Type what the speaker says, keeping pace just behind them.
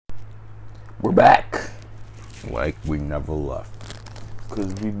We're back. Like we never left.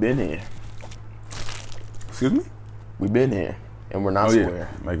 Because we've been here. Excuse me? We've been here. And we're not square.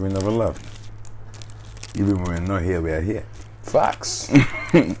 Yeah. Like we never left. Even when we're not here, we are here. Facts.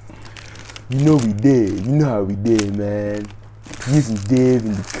 You know we did. You know how we did, man. Using Dave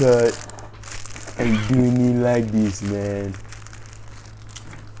in the cut. And you doing me like this, man.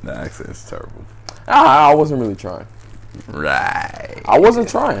 The accent is terrible. I wasn't really trying. Right. I wasn't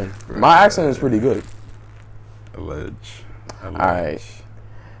trying. My accent is pretty good. Alleged. Alright.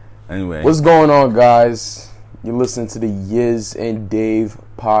 Anyway. What's going on, guys? You're listening to the Yiz and Dave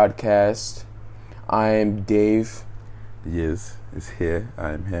podcast. I am Dave. Yiz is here.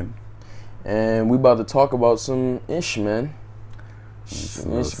 I am him. And we about to talk about some ish, man. It's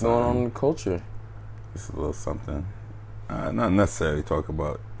Ish going on in the culture. It's a little something. Not necessarily talk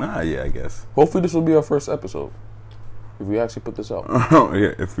about. Yeah, I guess. Hopefully this will be our first episode. If we actually put this out. Oh,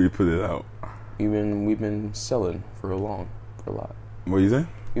 yeah, if we put it out. We've been selling for a lot. What you say?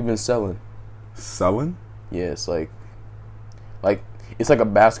 We've been selling. Selling? Yeah, it's like it's like a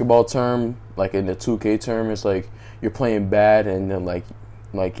basketball term. Like in the 2K term, it's like you're playing bad, and then like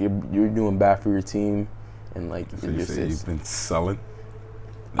you're doing bad for your team, and like So you say you've been selling?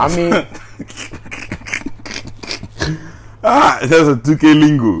 I mean, that's a 2K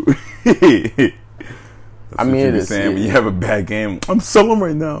lingo. I mean, what you it be is saying when you have a bad game. I'm selling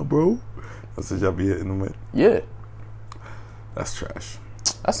right now, bro. That's what y'all be hitting them with. Yeah, That's trash.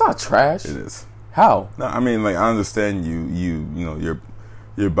 that's not trash. It is. How? No, I mean, like I understand you know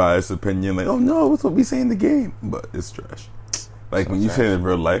your biased opinion. Like, oh no, what's what we say in the game? But it's trash. Like when you say it in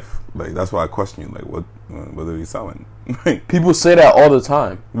real life, like that's why I question you. Like, what are you selling? People say that all the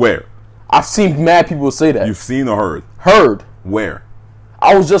time. Where? I've seen mad people say that. You've seen or heard? Heard. Where?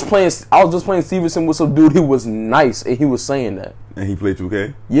 I was just playing Stevenson with some dude who was nice, and he was saying that. And he played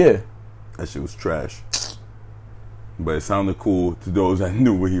 2K? Yeah. That shit was trash. But it sounded cool to those that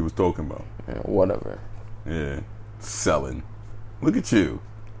knew what he was talking about. Yeah, whatever. Yeah. Selling. Look at you.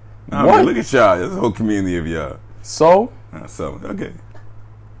 What? I mean, look at y'all. There's a whole community of y'all. So? Selling. Okay.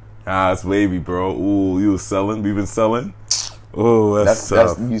 It's wavy, bro. Ooh, you was selling? We've been selling? Oh, that's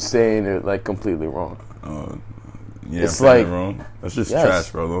tough. That's you saying it like completely wrong. Yeah, it's I'm saying like it wrong. That's just yes. trash,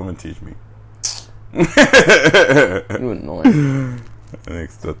 bro. Don't even teach me. You annoying. I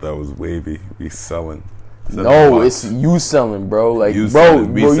thought that was wavy. We selling. No, it's you selling, bro. Like, you bro,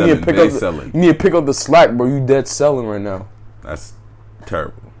 selling, we you selling, need to pick they up. selling. You need to pick up the slack, bro. You dead selling right now. That's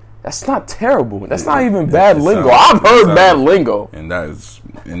terrible. That's not terrible. That's not even bad lingo. Sounds, I've heard bad lingo. And that is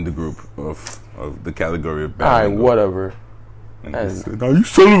in the group of the category of bad All right, lingo. whatever. Now you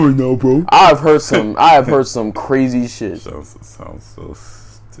selling right now, bro. I have heard some crazy shit. Sounds so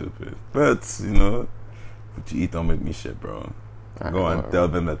stupid. But you know, what you eat don't make me shit, bro. Go and tell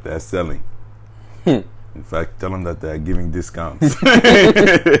them that they're selling. In fact, tell them that they're giving discounts.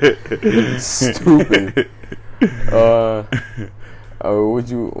 Stupid.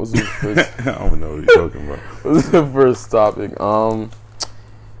 What's the first? I don't know what you're talking about. What's the first topic? We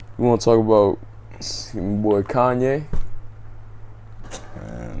want to talk about boy Kanye.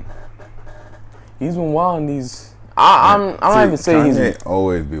 Man. He's been wilding these. I'm not even saying Kanye he's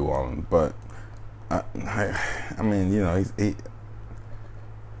always be wilding, but I mean, you know, he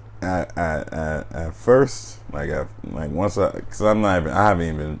at first, once because I haven't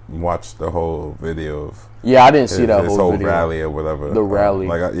even watched the whole video of I didn't see that his whole whole video. rally or whatever. The rally,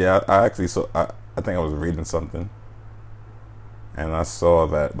 I actually saw. I think I was reading something, and I saw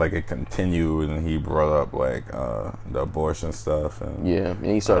that it continued, and he brought up the abortion stuff, and and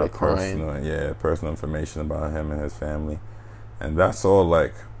he started crying. Personal information about him and his family, and that's all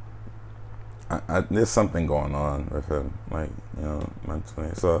there's something going on with him,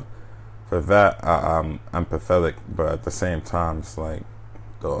 mentally. So for that, I'm empathetic, but at the same time, it's like,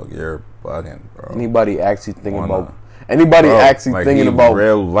 dog, you're bugging, bro. Anybody actually thinking about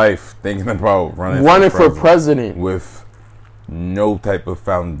real life thinking about running for president with no type of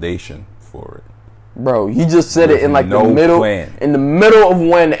foundation for it. Bro, he just said it in no the middle plan. In the middle of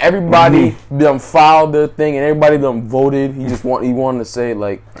when everybody done filed their thing and everybody done voted. He wanted to say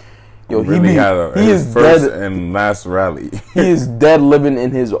yo, he had his first and last rally. He is dead living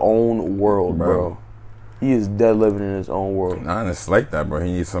in his own world, bro. He is dead living in his own world. Nah, it's like that, bro.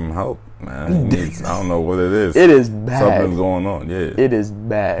 He needs some help, man. He needs, I don't know what it is. It is bad. Something's going on, yeah. It is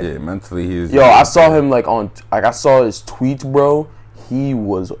bad. Yeah, mentally he is. Yo, I saw him I saw his tweets, bro. He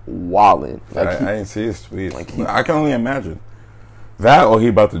was wilding. I didn't see his tweets. I can only imagine. That or he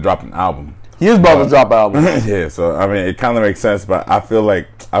about to drop an album. He is about to drop an album. Yeah, so I mean, it kind of makes sense, but I feel like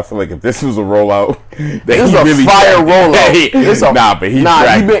if this was a rollout, This is a fire rollout.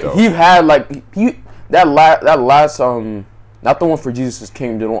 He had like that last not the one for Jesus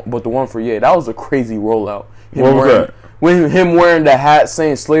King, but the one for Ye. That was a crazy rollout. What was that? Him wearing the hat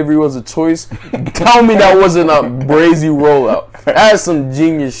saying slavery was a choice. Tell me that wasn't a brazy rollout. That's some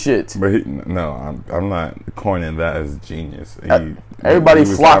genius shit. But I'm not coining that as genius. Everybody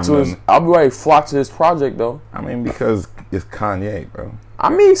flocked to his project though. I mean, because it's Kanye, bro. I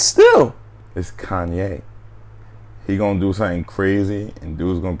mean, still, it's Kanye. He gonna do something crazy, and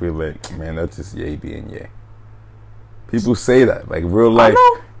dude's gonna be like, man, that's just Ye being Ye. People say that, like real life.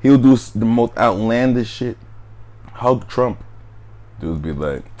 He'll do the most outlandish shit. Hug Trump. Dudes be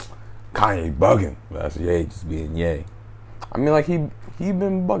like, Kanye bugging. That's Ye just being Ye. I mean, like he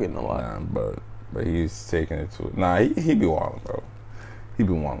been bugging a lot. Nah, but he's taking it to it. Nah, he be wilding, bro. He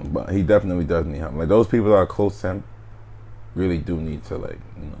be wilding, but he definitely does need help. Like those people that are close to him really do need to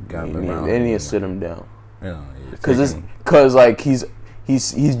gather around. They need to sit him down. Because like he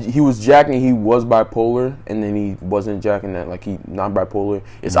was jacking. He was bipolar, and then he wasn't jacking that. Like he not bipolar.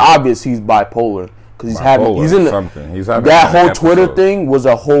 It's obvious he's bipolar. He's having that whole Twitter thing was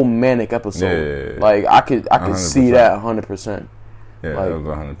a whole manic episode. Yeah. Like I could see that 100%. Yeah, like, that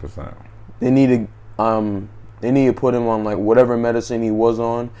was 100%. They need to put him on like whatever medicine he was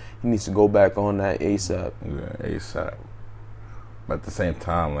on. He needs to go back on that ASAP. Yeah, ASAP. But at the same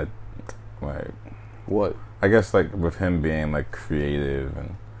time, like what? I guess like with him being like creative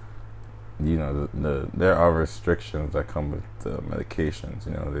and there are restrictions that come with the medications.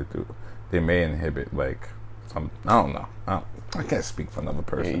 They may inhibit like some. I don't know. I can't speak for another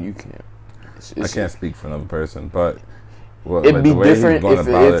person. Yeah, you can't. I can't speak for another person, but it'd be different if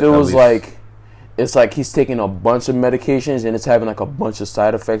it was like it's like he's taking a bunch of medications and it's having like a bunch of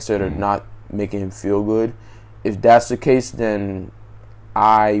side effects that are not making him feel good. If that's the case, then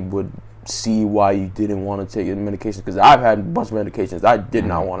I would see why you didn't want to take your medications, because I've had a bunch of medications I did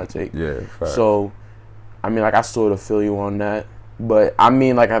not want to take. Yeah. Fact. So, I mean, like I sort of feel you on that. But I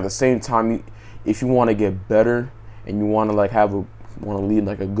mean, like at the same time, if you want to get better and you want to like lead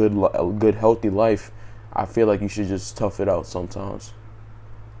like a good healthy life, I feel like you should just tough it out sometimes.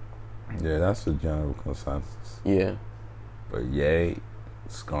 Yeah, that's the general consensus. Yeah. But Ye,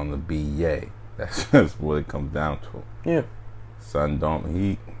 it's gonna be Ye. That's just what it comes down to. Yeah. Son,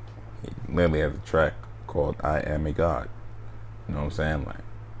 he literally has a track called "I Am a God." You know what I'm saying? Like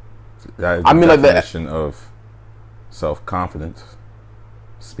that is the definition of self-confidence,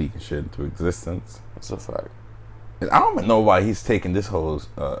 speaking shit into existence. That's a fact. And I don't even know why he's taking this whole.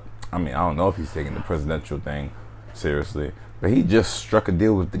 I don't know if he's taking the presidential thing seriously, but he just struck a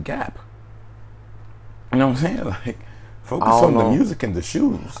deal with The Gap. You know what I'm saying? Like, focus on the music and the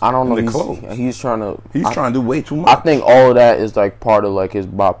shoes. I don't know. The clothes. He's trying to do way too much. I think all of that is like part of like his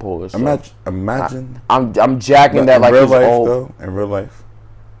bipolar stuff. Imagine. I'm jacking that like in real life.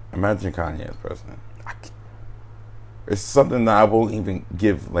 Imagine Kanye as president. It's something that I won't even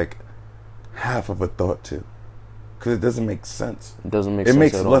give like half of a thought to, because it doesn't make sense. It doesn't make sense. It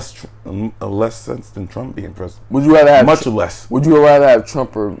makes less sense than Trump being president. Would you rather have much less? Would you rather have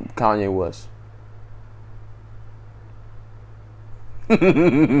Trump or Kanye West? To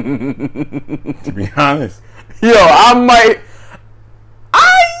be honest, I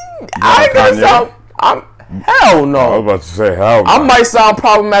gotta sound. Hell no. I was about to say hell no. I might sound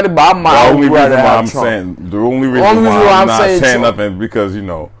problematic, but I might rather have Trump. The only reason why I'm not saying nothing is because I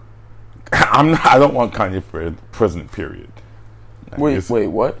don't want Kanye for president. Period. Wait,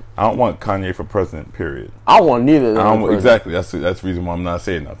 what? I don't want Kanye for president. Period. I don't want neither. Exactly. That's the reason why I'm not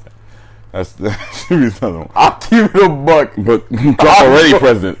saying nothing. That's the reason. I'll keep it a buck. But Trump already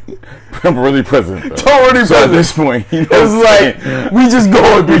president. Trump already president. Trump already president. At this point, it's like we just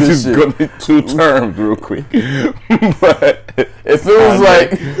going through this shit. Go 2 terms real quick. But if it was like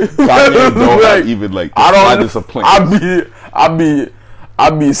Kanye don't have even like I'd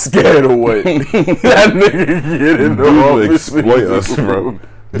be scared of what that nigga get in the office. Exploit us, bro.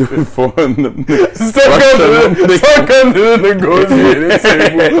 Stuck under the negotiating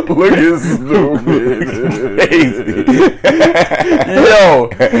table, looking stupid. Yo,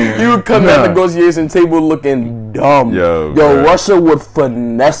 he would come to the negotiation table looking dumb. Yo, Russia would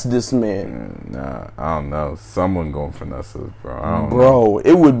finesse this man. Nah, I don't know. Someone gonna finesse us, bro. I don't know.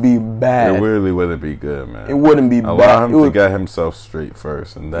 It would be bad. It really wouldn't be good, man. It wouldn't be bad. Allow him to get himself straight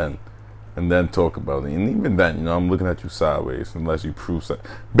first, and then talk about it. And even then, I'm looking at you sideways unless you prove something.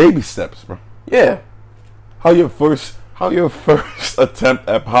 Baby steps, bro. Yeah. How your first attempt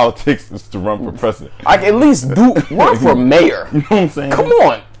at politics is to run for president. I can at least run for mayor. You know what I'm saying? Come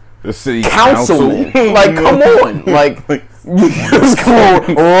on. The city councilman. council. Like, come on. Like, you just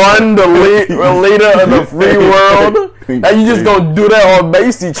gonna run the leader of the free world? And you just gonna do that on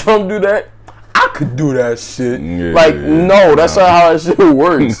base? See Trump do that? I could do that shit. No, that's not how that shit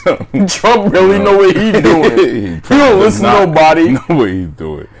works. Trump really know what he's doing. He don't listen to nobody. Know what he's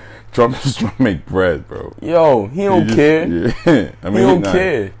doing. Trump is trying to make bread, bro. Yo, he don't care. Yeah. I mean, he don't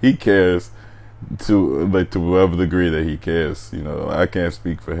care. He cares to whatever degree that he cares. You know, I can't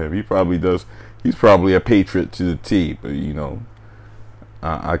speak for him. He probably does. He's probably a patriot to the T, but you know,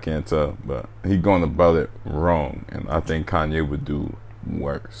 I can't tell. But he's going about it wrong, and I think Kanye would do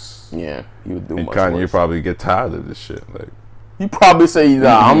worse. Yeah, he would do. And much Kanye worse. probably get tired of this shit. Like, he probably say,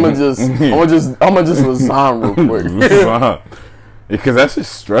 "Nah, I'm gonna just resign real quick." Because that's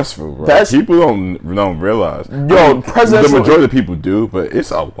just stressful, bro. People don't realize. Yo, the majority of people do, but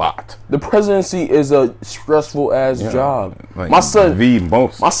it's a lot. The presidency is a stressful ass job. Like my son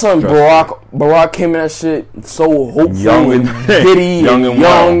Barack came in that shit so hopeful and giddy and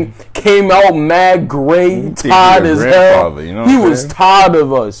young. Came out mad gray, tired as hell. You know he was tired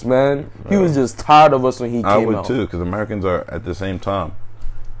of us, man. Right. He was just tired of us when he came out. I would too, because Americans are at the same time.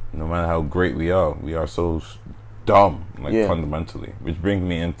 No matter how great we are so dumb, fundamentally. Which brings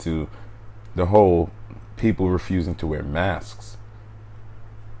me into the whole people refusing to wear masks.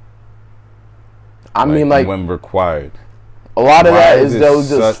 I mean, like when required. A lot of that is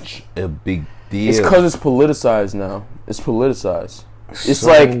such a big deal. It's because it's politicized now. It's politicized. It's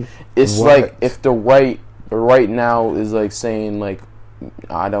like if the right now is like saying like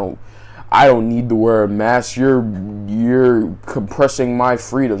I don't need to wear a mask. You're compressing my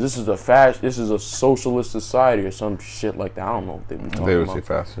freedom. This is a socialist society or some shit like that. I don't know what they be talking about. They would say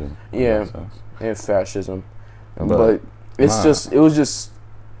fascism. Yeah, and fascism. But it was just.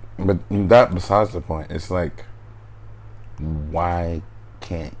 But that besides the point. It's like, why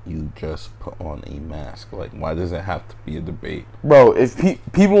can't you just put on a mask? Like, why does it have to be a debate, bro? If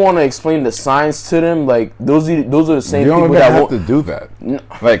people want to explain the science to them, like those are the same people that have to do that.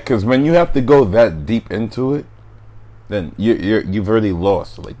 Like, because when you have to go that deep into it, then you've already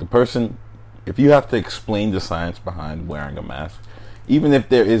lost. Like the person, if you have to explain the science behind wearing a mask, even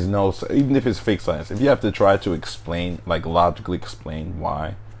if it's fake science, if you have to try to explain, like logically explain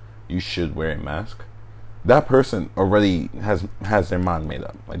why you should wear a mask, that person already has their mind made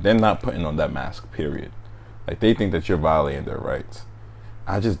up. Like they're not putting on that mask, period. Like they think that you're violating their rights.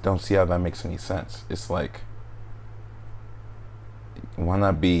 I just don't see how that makes any sense. It's like, why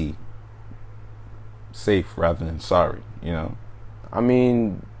not be safe rather than sorry, you know? I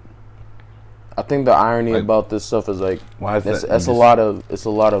mean, I think the irony about this stuff is like, why is it's a lot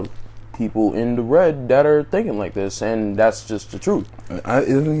of people in the red that are thinking like this, and that's just the truth. It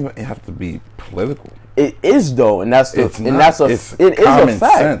doesn't even have to be political. It is though, and that's a fact.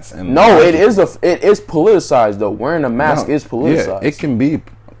 No, it is politicized though. Wearing a mask is politicized. Yeah, it can be.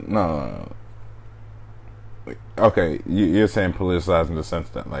 No. Okay, you're saying politicized in the sense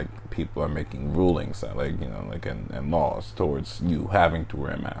that like people are making rulings that like and laws towards you having to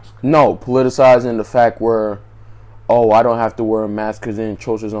wear a mask. No, politicized in the fact where, I don't have to wear a mask because it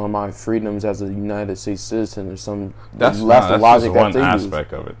encroaches on my freedoms as a United States citizen or some. That's the logic just one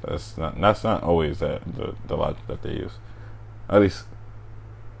aspect of it. That's not always the logic that they use. At least,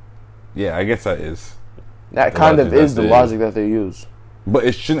 yeah, I guess that is. That kind of is the logic that they use. But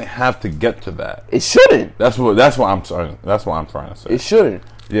it shouldn't have to get to that. It shouldn't. That's what I'm trying to say. It shouldn't.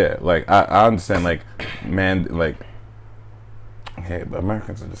 Yeah, like I understand, like but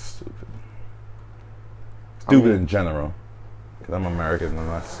Americans are just stupid. In general, because I'm American and I'm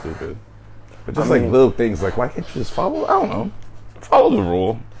not stupid. But just little things like, why can't you just follow? I don't know, follow the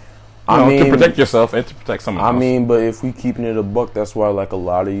rule. To protect yourself and to protect someone else. I mean, but if we keeping it a buck, that's why like a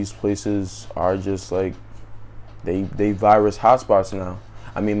lot of these places are just like they virus hotspots now.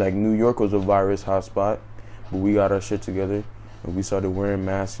 I mean, like New York was a virus hotspot, but we got our shit together. And we started wearing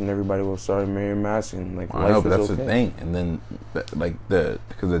masks, and everybody was starting wearing masks, and like I know, but that's the thing. And then,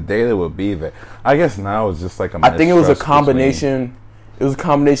 because the data would be there. I guess now it's just like I think it was a combination. It was a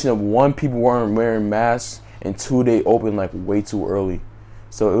combination of one, people weren't wearing masks, and two, they opened like way too early.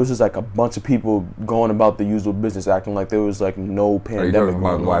 So it was just like a bunch of people going about the usual business, acting like there was like no pandemic. Are you talking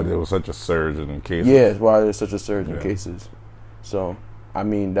about why there was such a surge in cases? Yeah, why there's such a surge in cases. So I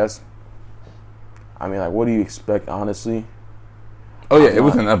mean, like, what do you expect, honestly? Oh yeah, it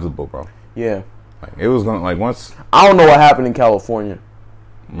was inevitable, bro. Yeah, like it was gonna once. I don't know what happened in California.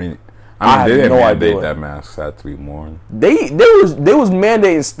 I they didn't mandate that masks had to be worn. They was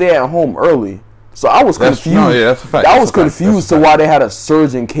mandating stay at home early, so I was confused. That's a fact. I was confused to why they had a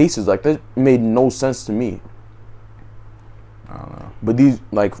surge in cases. Like that made no sense to me. I don't know. But these,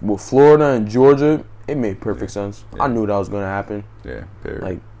 like, with Florida and Georgia, it made perfect sense. Yeah. I knew that was going to happen. Yeah, period.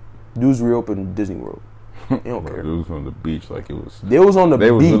 Like, dudes reopened Disney World. They don't care. Dudes on the beach like it was. They was on the beach.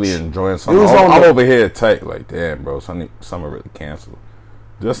 They was really enjoying summer. I'm over here tight. Like, damn, bro. Summer really canceled.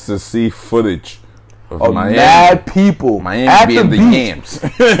 Just to see footage of Miami. Mad people. Miami being the yams.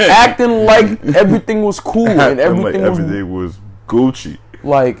 Acting like everything was cool. And everything like everything was Gucci.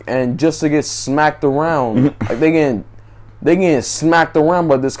 Like, and just to get smacked around. Like, they getting smacked around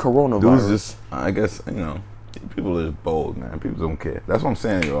by this coronavirus. Dudes just, I guess, you know, people are just bold, man. People don't care. That's what I'm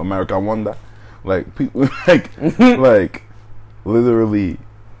saying, yo. America, I wonder. Like, people, like, literally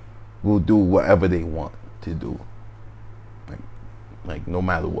will do whatever they want to do. Like no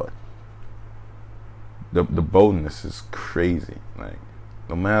matter what. The boldness is crazy. Like,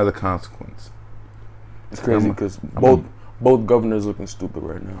 no matter the consequence. It's crazy because both governors looking stupid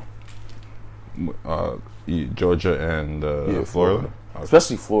right now. Georgia and Florida?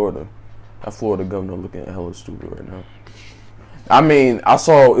 Especially Florida. That Florida governor looking hella stupid right now. I mean, I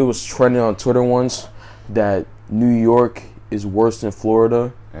saw it was trending on Twitter once that New York is worse than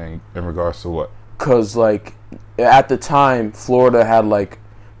Florida. And in regards to what? Because, like, at the time, Florida had, like,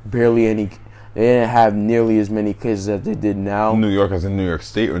 barely any... They didn't have nearly as many cases as they did now. New York as in New York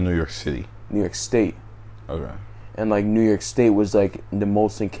State or New York City? New York State. Okay. And, like, New York State was, like, the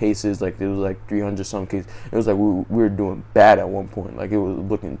most in cases. Like, there was, like, 300-some cases. It was, like, we were doing bad at one point. Like, it was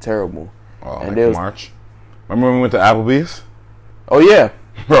looking terrible. Oh, and like March? Remember when we went to Applebee's? Oh, yeah.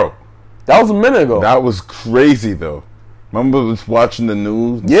 Bro. That was a minute ago. That was crazy, though. Remember just watching the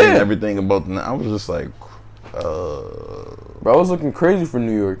news and seeing everything about the... I was just like... Bro, I was looking crazy for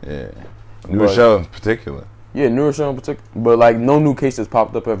New York. Yeah. New Rochelle in particular. Yeah, New Rochelle in particular. But, like, no new cases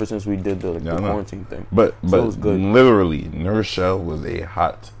popped up ever since we did the quarantine thing. But it was good. Literally, New Rochelle was a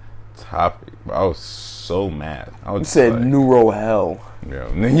hot topic. Bro, I was so mad. You said like, Neuro hell.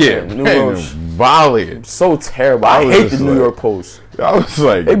 Yeah, Neuro volley. So terrible. I hate the New York Post. I was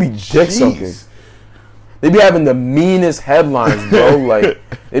like, they be dick sucking. They be having the meanest headlines, bro. Like,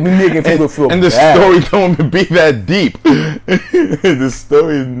 they be making people feel bad. And the story don't even be that deep. The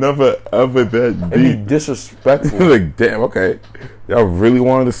story is never, ever that deep. They be disrespectful. Like, damn, okay. Y'all really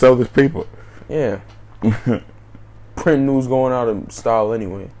wanted to sell this paper. Yeah. Print news going out of style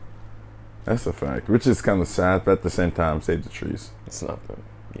anyway. That's a fact. Which is kind of sad, but at the same time, save the trees. It's nothing.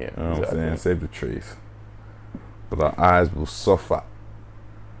 Yeah, you know what I'm saying? Save the trees. But our eyes will suffer.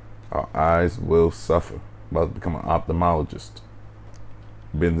 Our eyes will suffer. About to become an ophthalmologist.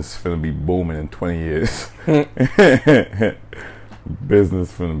 Business is finna be booming in 20 years.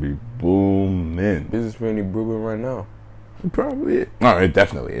 Business finna be booming. Business finna be booming right now. It probably is. No, it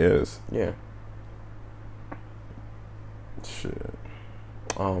definitely is. Yeah. Shit.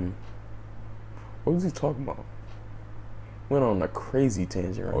 What was he talking about? Went on a crazy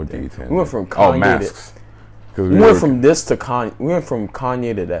tangent right there. Tangent. We went from Kanye masks. We went from this to Kanye. We went from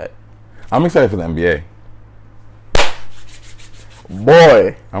Kanye to that. I'm excited for the NBA.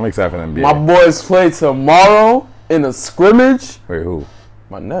 Boy. I'm excited for the NBA. My boys play tomorrow in a scrimmage. Wait, who?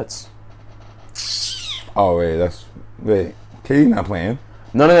 My Nets. Oh, wait. KD not playing.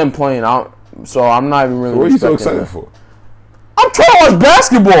 None of them playing out, so I'm not even really. So what are you so excited for? I'm trying to watch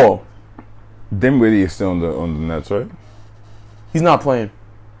basketball. Dinwiddie is still on the Nets, right? He's not playing.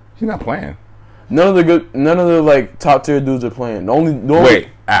 He's not playing. None of the like top tier dudes are playing. The only wait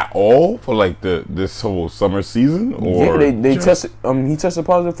at all for like this whole summer season, or yeah, they tested. He tested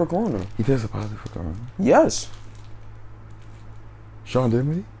positive for corona. He tested positive for corona. Yes. Sean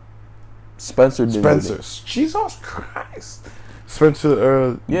Dinwiddie. Spencer Dinwiddie. Jesus Christ.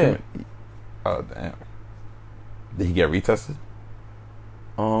 Spencer. Yeah. Oh damn. Did he get retested?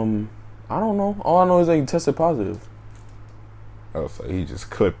 I don't know. All I know is that he tested positive. Oh, so he just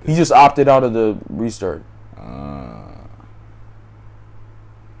clipped it. He just opted out of the restart. So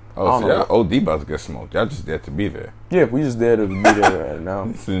y'all OD about to get smoked. Y'all just there to be there. Yeah, we just there to be there right now.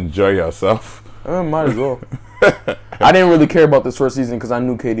 Just enjoy yourself. Might as well. I didn't really care about this first season because I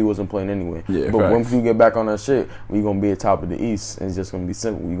knew KD wasn't playing anyway. Yeah, but once we get back on that shit, we're going to be at top of the East, and it's just going to be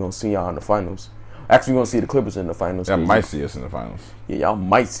simple. We're going to see y'all in the finals. Actually, we're going to see the Clippers in the finals. Y'all might see us in the finals. Yeah, y'all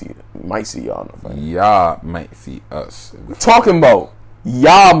might see y'all in the finals. Y'all might see us. Talking about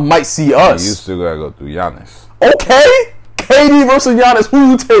y'all might see us. You still got to go through Giannis. Okay. KD versus Giannis.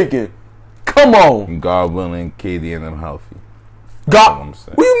 Who you taking? Come on. God willing, KD and them healthy.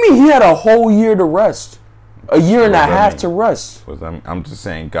 What do you mean? He had a whole year to rest. A year and a half to rest. I'm just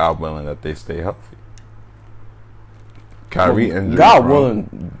saying, God willing, that they stay healthy. Kyrie and God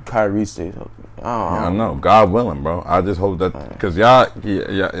willing, Kyrie stays healthy. I don't know. God willing, bro. I just hope that because y'all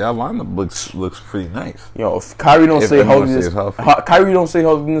lineup looks pretty nice. Yo, if Kyrie don't stay healthy, Kyrie don't stay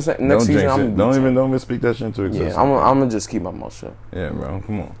healthy next season, don't even speak that shit into existence. Yeah, I'm gonna just keep my mouth shut. Yeah, bro.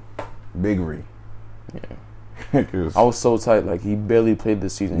 Come on, Big Ree. Yeah. I was so tight. Like he barely played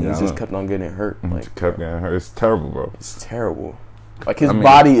this season. He just kept on getting hurt. Like kept getting hurt. It's terrible, bro. It's terrible. Like his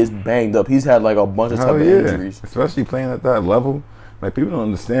body is banged up. He's had like a bunch of type of injuries, especially playing at that level. Like, people don't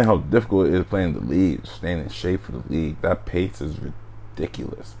understand how difficult it is playing the league, staying in shape for the league. That pace is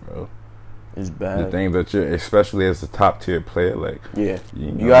ridiculous, bro. It's bad. The things that you're, especially as a top tier player, like you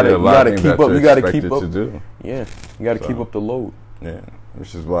gotta keep up. You gotta keep up. To do. Yeah, you gotta keep up the load. Yeah,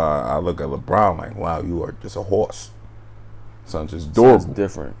 which is why I look at LeBron like, wow, you are just a horse. Son, just durable. It's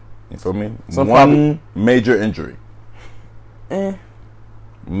different. You feel me? One major injury.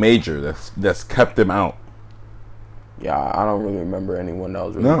 Major that's kept him out. Yeah, I don't really remember anyone that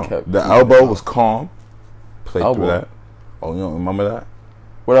was really kept. The elbow was calm. Played through that. Oh, you don't remember that?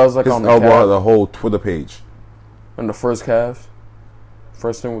 What else like on the elbow had the whole Twitter page. On the first Cavs?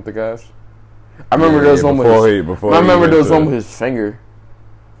 First thing with the Cavs? I remember there was one with I remember there was one with his finger.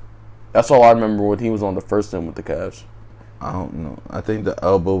 That's all I remember when he was on the first team with the Cavs. I don't know. I think the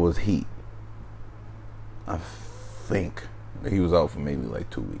elbow was heat. I think. He was out for maybe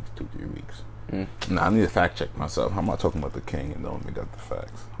like 2 weeks, 2-3 weeks. Nah, I need to fact check myself. How am I talking about the King and don't got the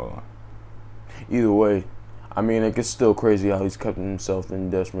facts? Hold on. Either way, I mean, it's still crazy how he's kept himself in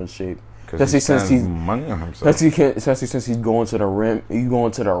desperate shape. Especially since he's money on himself. Especially since he's going to the rim, he's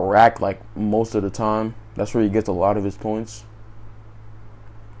going to the rack like most of the time. That's where he gets a lot of his points.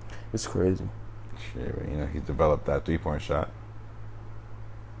 It's crazy. Shit, he's developed that 3-point shot.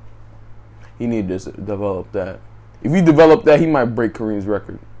 He needs to develop that. If he developed that, he might break Kareem's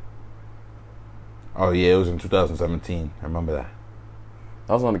record. Oh, yeah, it was in 2017. I remember that.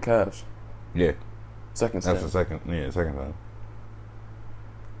 That was on the Cavs. Yeah. Second time. That's the second time.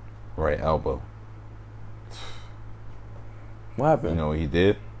 Right elbow. What happened? You know what he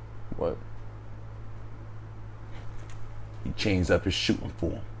did? What? He changed up his shooting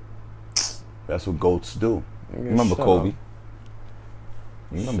form. That's what GOATs do. Remember Kobe?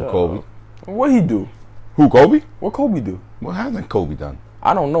 Kobe? What he do? Who, Kobe? What Kobe do? What hasn't Kobe done?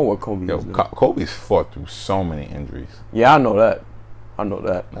 I don't know what Kobe is doing. Kobe's fought through so many injuries. Yeah, I know that.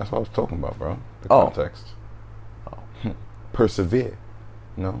 That's what I was talking about, bro. The context. Persevere.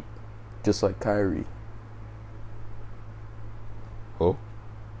 No? Just like Kyrie. Who?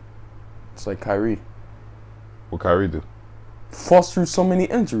 It's like Kyrie. What Kyrie do? Fought through so many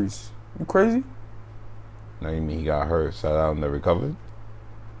injuries. You crazy? No, you mean he got hurt, sat out, and never recovered?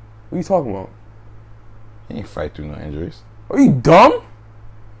 What are you talking about? He ain't fight through no injuries. Are you dumb?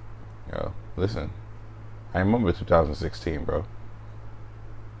 Yo, listen. I remember 2016, bro.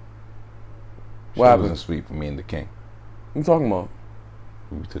 What happened? Wasn't sweet for me and the King. What are you talking about?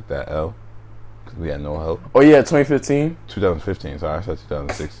 We took that L because we had no help. Oh yeah, 2015. 2015. Sorry, I said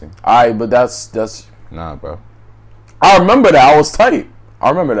 2016. Alright, but that's. Nah, bro. I remember that. I was tight.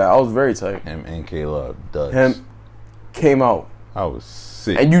 I was very tight. Him and K-Love duds. Him came out. I was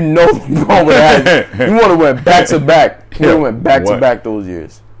sick. And you know, bro, you would have went back to back. You would have went back to back those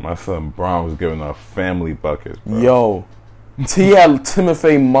years. My son Braun was giving out family buckets, bro. Yo, he had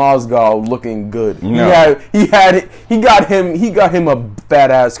Timofey Mozgov looking good. No. He got him a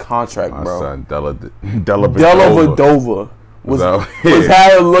badass contract, my bro. My son Della Vadova was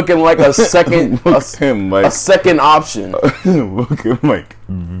had him looking like a second a second option. Looking like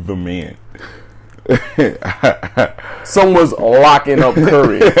the man. Someone's locking up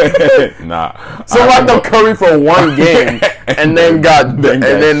Curry. Nah, someone locked up Curry for one game, and then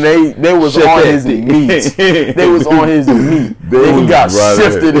they was on his meat. They was on his meat. Then he got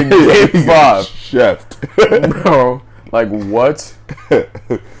shifted in game 5. Shift, bro. Like what?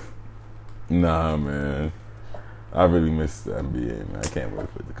 Nah, man. I really miss the NBA, man. I can't wait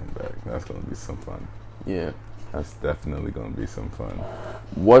for it to come back. That's gonna be some fun. Yeah, that's definitely gonna be some fun.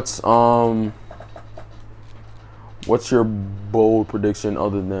 What's your bold prediction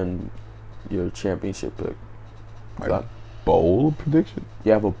other than your championship pick? Like bold prediction?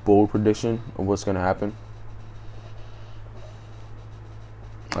 You have a bold prediction of what's going to happen?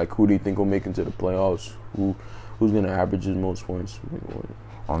 Like, who do you think will make it to the playoffs? Who's going to average his most points?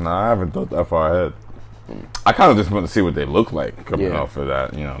 Oh, no, I haven't thought that far ahead. I kind of just want to see what they look like coming off of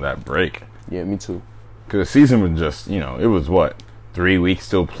that, that break. Yeah, me too. Because the season was just, it was what? 3 weeks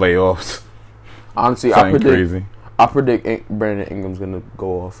till playoffs? Honestly, I predict Brandon Ingram's gonna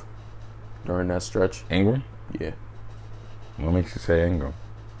go off during that stretch. Ingram? Yeah. What makes you say Ingram?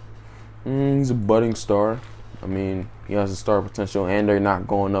 He's a budding star. I mean, he has a star potential, and they're not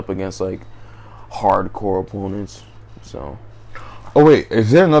going up against like hardcore opponents. So. Oh wait,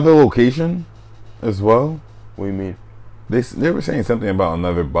 is there another location as well? What do you mean? They were saying something about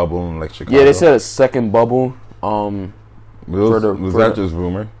another bubble in like Chicago. Yeah, they said a second bubble. Was that just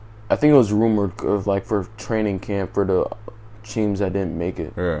rumor? I think it was rumored of like for training camp for the teams that didn't make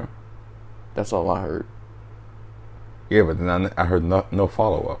it. Yeah, that's all I heard. Yeah, but then I heard no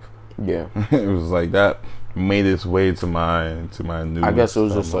follow up. Yeah, it was like that made its way to my news. I guess it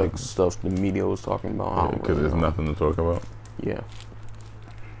was just like stuff the media was talking about. Because there's nothing to talk about. Yeah.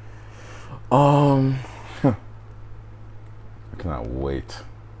 I cannot wait.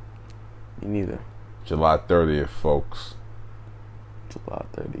 Me neither. July 30th, folks. July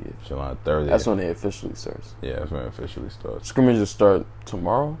 30th. July 30th. That's when it officially starts. Yeah, that's when it officially starts. Scrimmages start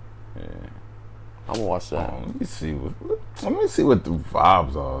tomorrow. Yeah. I'm gonna watch that. Let me see what the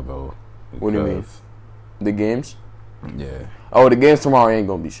vibes are though. What do you mean? The games? Yeah. Oh, the games tomorrow ain't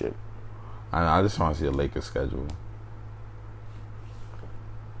gonna be shit. I just want to see a Lakers schedule.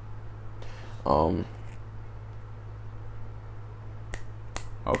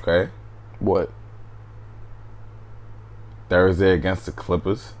 Okay. What? Thursday against the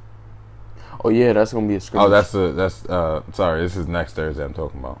Clippers. Oh yeah, that's gonna be a scrimmage. Oh, sorry, this is next Thursday I'm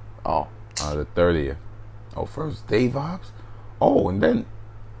talking about. Oh. The 30th. Oh, first day vibes. Oh, and then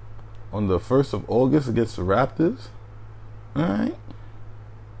on the 1st of August against the Raptors. All right.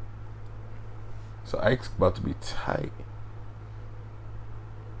 So Ike's about to be tight.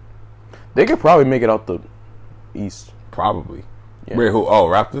 They could probably make it out the East. Probably. Yeah. Wait, who? Oh,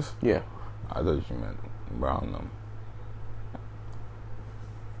 Raptors? Yeah. I thought you meant Brown them.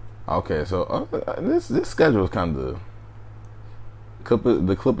 Okay, so this schedule is kind of the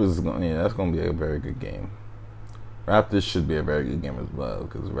Clippers. That's going to be a very good game. Raptors should be a very good game as well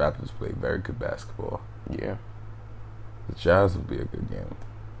because the Raptors play very good basketball. Yeah. The Jazz will be a good game.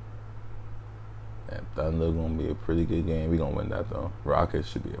 And Thunder going to be a pretty good game. We're going to win that though. Rockets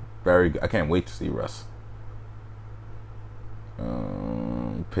should be a very good. I can't wait to see Russ.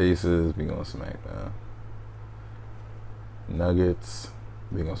 Pacers, we going to smack them. Nuggets,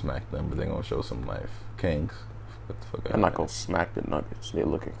 we going to smack them, but they going to show some life. Kings, what the fuck? I'm not going to smack the Nuggets. They're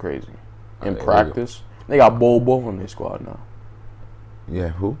looking crazy. In practice, they got Bobo on their squad now. Yeah,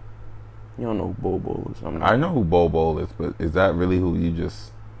 who? You don't know who Bobo is. I know who Bobo is, but is that really who you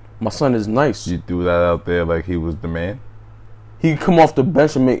just... My son is nice. You threw that out there like he was the man? He come off the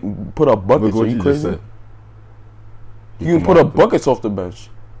bench and put up buckets. Look what Are you crazy? You can put up buckets off the bench.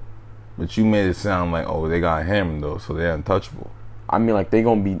 But you made it sound like, oh, they got him though, so they're untouchable. I mean, like they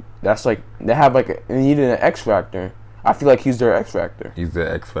gonna be. That's like they have like they needed an X factor. I feel like he's their X factor. He's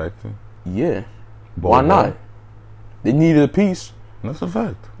their X factor. Yeah. Why not? They needed a piece. That's a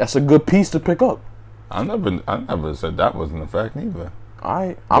fact. That's a good piece to pick up. I never said that wasn't a fact either.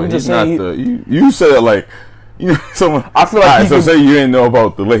 I'm just saying. You said it like, someone. I feel like. Say you didn't know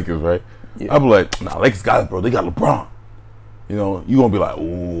about the Lakers, right? Yeah. I'd be like, nah, Lakers got it, bro. They got LeBron. You gonna be like,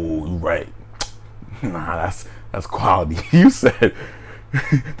 ooh, you right. Nah, that's quality. You said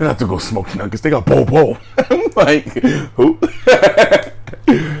they have to go smoke Nuggets. They got Bobo. I'm like, who?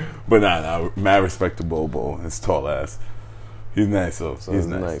 But nah, mad respect to Bobo. His tall ass. He's nice, so he's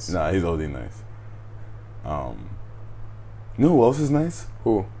nice. Nah, he's OD nice. You know who else is nice?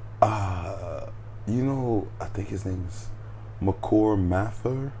 Who? I think his name is Makur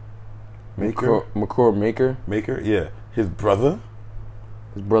Mather. Makur Maker? Maker, yeah. His brother?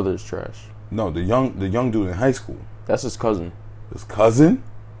 His brother is trash. No, the young dude in high school. That's his cousin. His cousin?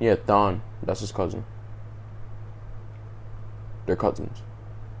 Yeah, Thon. That's his cousin. They're cousins.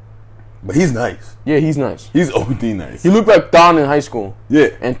 But he's nice. Yeah, he's nice. He's OD nice. He looked like Thon in high school.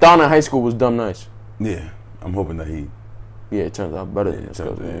 Yeah. And Thon in high school was dumb nice. Yeah. I'm hoping that he... Yeah, it turns out better than his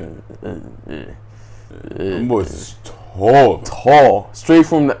cousin. Them boys is tall. Straight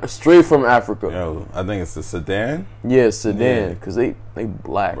from Africa. Yo, I think it's the Sudan. Yeah, Sudan, because they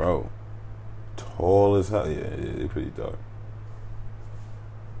black. Bro, tall as hell. Yeah, they pretty dark.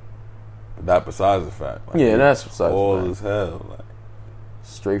 But that besides the fact. Like, yeah, that's besides tall the fact. As hell. Like.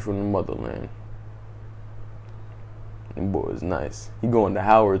 Straight from the motherland. Them boys nice. He going to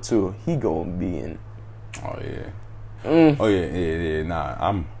Howard too. He gonna be in. Oh yeah. Oh yeah. Nah,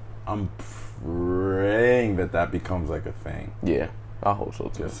 I'm praying that becomes like a thing. Yeah, I hope so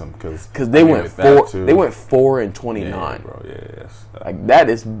too. Because they went 4-29. Yeah, bro. Yes. Like that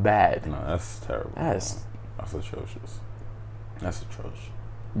is bad. No, that's terrible. That's atrocious. That's atrocious.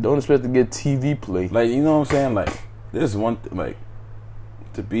 Don't expect to get TV play. Like, you know what I'm saying? Like, there's one like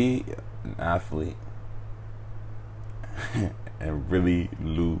to be an athlete and really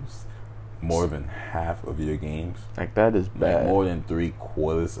lose more than half of your games. Like, that is bad. Like, more than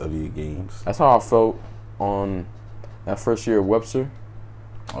 3/4 of your games. That's how I felt on that first year of Webster.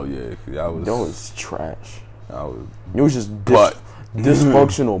 Oh yeah, that was trash. It was just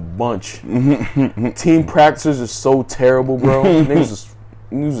dysfunctional bunch. Team practices is so terrible, bro. Niggas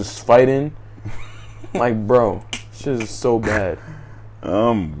was just fighting. Like, bro, shit is so bad.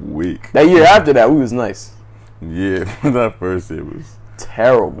 I'm weak. That year after that, we was nice. Yeah, that first year was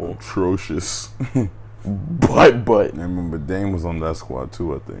terrible, atrocious. but I remember Dame was on that squad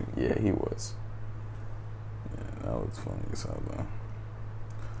too, I think. Yeah, he was. Yeah, that was funny as hell, though.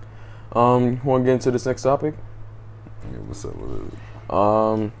 Want to get into this next topic? Yeah, what's up with it? You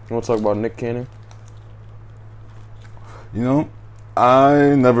want to talk about Nick Cannon? You know,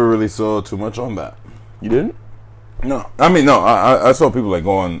 I never really saw too much on that. You didn't? No, I mean, no. I saw people like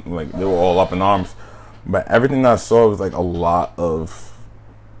going, like they were all up in arms, but everything I saw was like a lot of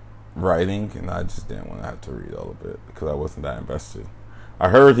writing, and I just didn't want to have to read all of it because I wasn't that invested. I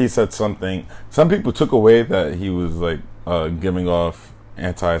heard he said something. Some people took away that he was like giving off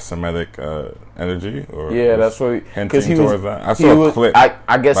anti-Semitic energy, or that's what hinting towards that. I saw a clip.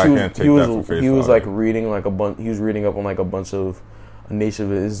 I guess he was like reading like a bunch. He was reading up on like a bunch of Nation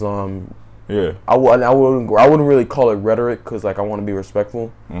of Islam. Yeah, I wouldn't really call it rhetoric because like I want to be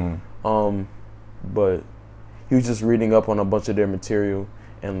respectful. Mm-hmm. But he was just reading up on a bunch of their material,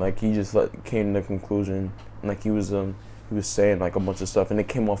 and like he just like came to the conclusion, and like he was saying like a bunch of stuff, and it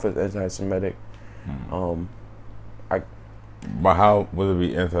came off as anti-Semitic. But how would it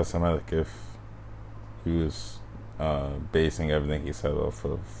be anti-Semitic if he was basing everything he said off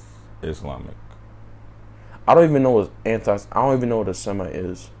of Islamic? I don't even know what I don't even know what a Semite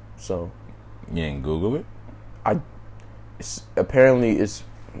is. So you ain't Google it? Apparently it's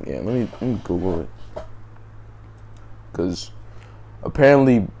let me Google it, because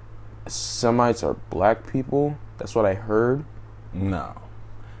apparently Semites are black people. That's what I heard. No.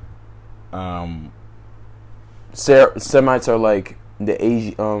 Semites are like the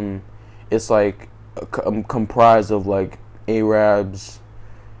Asian. It's like comprised of like Arabs,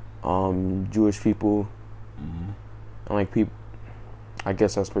 Jewish people, and like people. I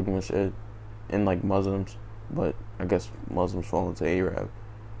guess that's pretty much it, and like Muslims, but I guess Muslims fall into Arab,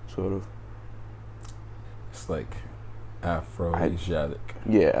 sort of. It's like Afro-Asiatic.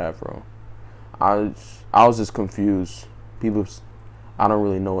 Yeah, Afro. I was just confused. I don't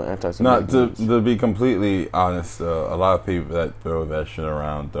really know what anti-Semitic is. To be completely honest, a lot of people that throw that shit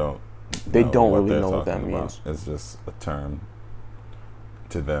around don't really know what that means. It's just a term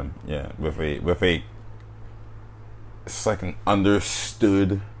to them. Yeah, with a it's like an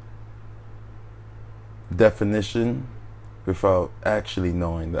understood definition without actually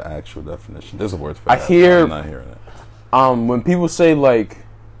knowing the actual definition. There's a word for that. I'm not hearing it. When people say like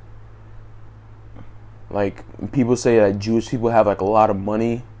people say that Jewish people have like a lot of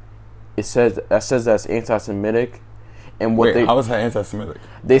money, it says that's anti-Semitic, and how is that anti-Semitic?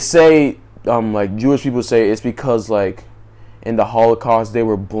 They say like Jewish people say it's because like in the Holocaust they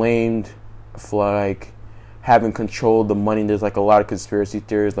were blamed for like having control of the money. There's like a lot of conspiracy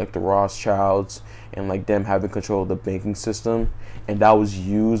theories like the Rothschilds and like them having control of the banking system, and that was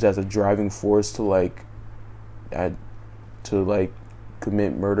used as a driving force to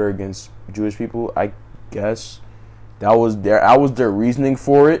commit murder against Jewish people. I guess that was their reasoning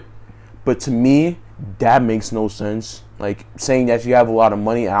for it, but to me that makes no sense. Like saying that you have a lot of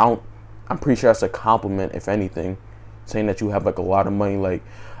money, I'm pretty sure that's a compliment, if anything. Saying that you have like a lot of money, like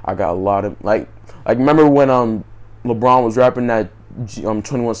I got a lot of like remember when LeBron was rapping that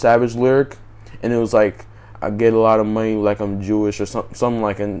 21 Savage lyric, and it was like I get a lot of money like I'm Jewish or something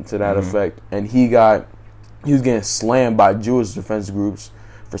like to that effect, and he was getting slammed by Jewish defense groups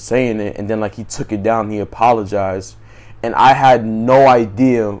for saying it, and then like he took it down, he apologized, and I had no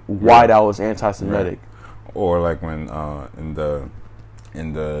idea why that was anti-Semitic. Right. Or like when in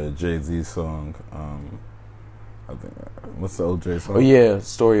the Jay-Z song, I think what's the OJ song? Oh yeah,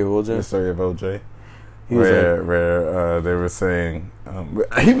 Story of OJ. The Story of OJ. Where they were saying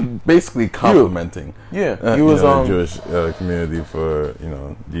he was basically complimenting he was the Jewish community for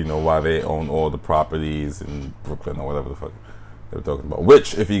do you know why they own all the properties in Brooklyn or whatever the fuck they were talking about.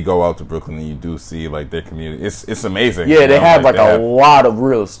 Which if you go out to Brooklyn and you do see like their community, it's amazing. Yeah, they have like a lot of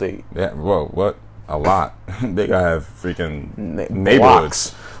real estate. Yeah, well, what a lot. They gotta have freaking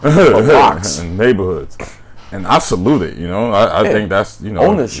neighborhoods, neighborhoods. And I salute it, I think that's,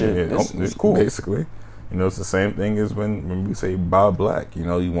 ownership. It's cool. Basically, it's the same thing as when we say buy black. You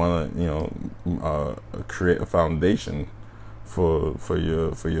want to, create a foundation for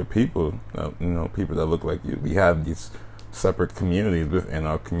your people. People that look like you. We have these separate communities within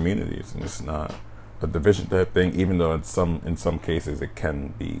our communities, and it's not a division type thing. Even though in some cases it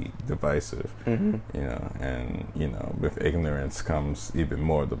can be divisive, you know, and you know, with ignorance comes even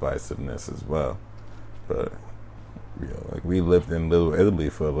more divisiveness as well. But you know, like we lived in Little Italy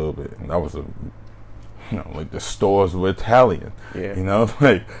for a little bit, and that was like the stores were Italian. Yeah. You know,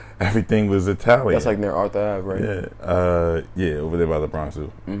 like everything was Italian. That's like near Arthur Ave, right? Yeah. Yeah, over there by the Bronx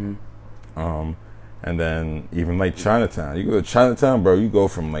Zoo. And then even like Chinatown. You go to Chinatown, bro, you go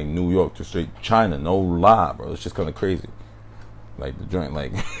from like New York to straight China. No lie, bro. It's just kind of crazy. Like the joint,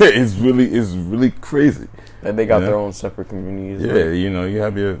 like it's really crazy. And they got their own separate communities. Yeah, like, you know, you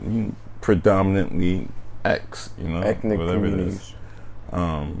have your predominantly X, you know, ethnic communities.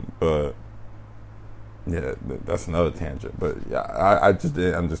 But yeah, that's another tangent. But yeah, I just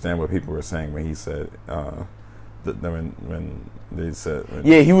didn't understand what people were saying when he said when they said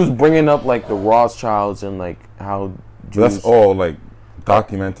he was bringing up like the Rothschilds and like how Jews, that's all like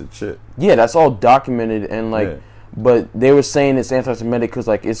documented shit. Yeah, that's all documented and like, but they were saying it's anti-Semitic because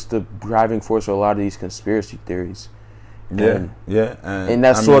like it's the driving force for a lot of these conspiracy theories. And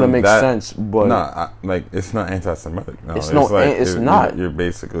that sort of makes sense, but like it's not anti-Semitic. No, it's not. You're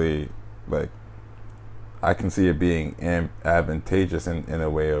basically like, I can see it being advantageous in a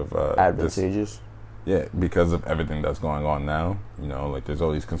way of advantageous. Because of everything that's going on now. You know, like there's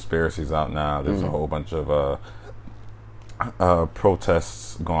all these conspiracies out now. There's a whole bunch of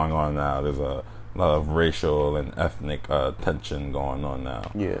protests going on now. There's a lot of racial and ethnic tension going on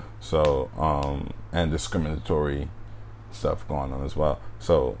now. Yeah. So and discriminatory stuff going on as well.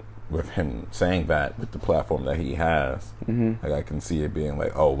 So with him saying that with the platform that he has, like I can see it being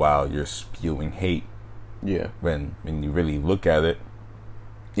like, oh wow, you're spewing hate. Yeah. When you really look at it,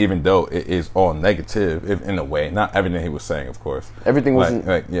 even though it is all negative, if in a way, not everything he was saying, of course. Everything wasn't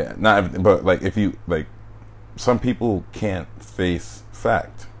not everything, but like if you like, some people can't face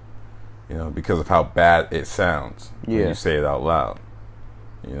fact, you know, because of how bad it sounds when you say it out loud.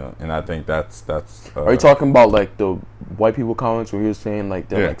 You know, and I think that's. Are you talking about like the white people comments where he was saying like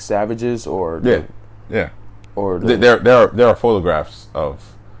they're like savages or? Or there are photographs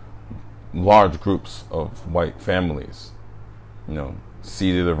of large groups of white families, you know,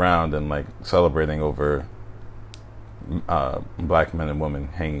 seated around and like celebrating over black men and women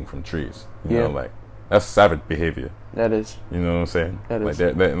hanging from trees. You know, like that's savage behavior. That is. You know what I'm saying? That is.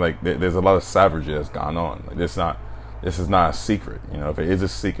 There's a lot of savagery that's gone on. Like this is not a secret. You know, if it is a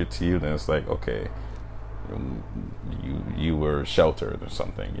secret to you, then it's like, okay, you were sheltered or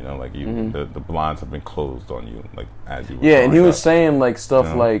something. You know, like the blinds have been closed on you, like as you were. Yeah, and he was saying like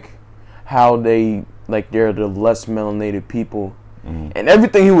stuff like how they're the less melanated people. And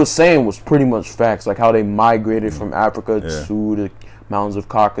everything he was saying was pretty much facts, like how they migrated from Africa to the mountains of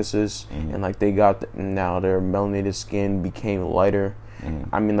Caucasus, and like they got now their melanated skin became lighter.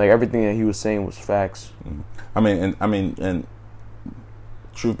 I mean, like everything that he was saying was facts. I mean,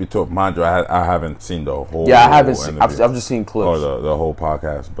 truth be told, mind you, I haven't seen the whole. Yeah, I haven't seen. I've just seen clips. Or the whole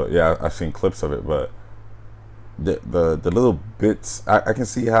podcast, but yeah, I've seen clips of it. But the little bits, I can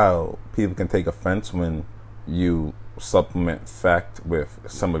see how people can take offense when you supplement fact with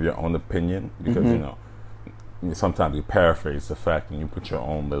some of your own opinion, because you know, sometimes you paraphrase the fact and you put your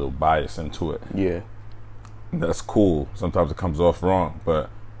own little bias into it. Yeah, that's cool. Sometimes it comes off wrong, but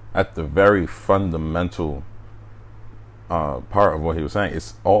at the very fundamental part of what he was saying,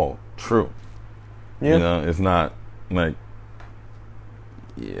 it's all true. You know, it's not like,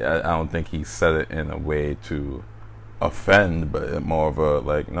 I don't think he said it in a way to offend, but more of a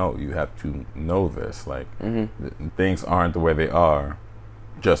like, no, you have to know this. Like, things aren't the way they are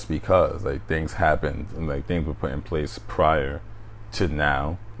just because. Like, things happened, and like things were put in place prior to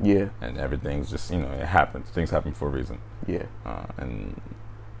now. Yeah. And everything's just, you know, it happens. Things happen for a reason. Yeah.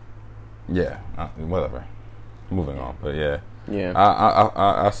 Whatever. Moving on, but yeah.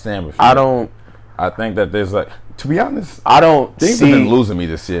 I stand with you. I think that there's like, to be honest, things have been losing me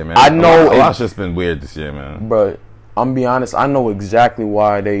this year, man. I know a lot's just been weird this year, man. But I'm gonna be honest, I know exactly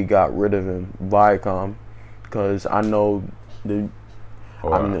why they got rid of him, Viacom, because I know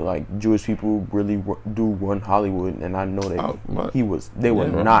like Jewish people really do run Hollywood, and I know they were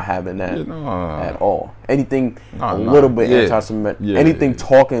not having that at all. Anything a little bit anti-Semitic, anything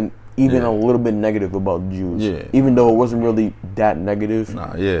talking even a little bit negative about Jews, even though it wasn't really that negative.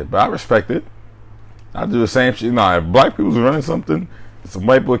 But I respect it. I do the same shit. If black people was running something, some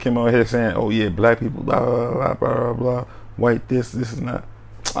white boy came out here saying, "Oh yeah, black people, blah blah blah blah blah, blah. White this is not."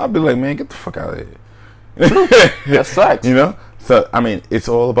 I'd be like, man, get the fuck out of here. That's facts. You know. So I mean, it's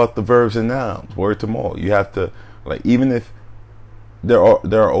all about the verbs and nouns. Word to more. You have to, like, even if there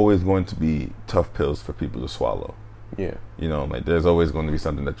are always going to be tough pills for people to swallow. Yeah. You know, like there's always going to be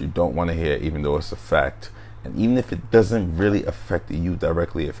something that you don't want to hear, even though it's a fact. And even if it doesn't really affect you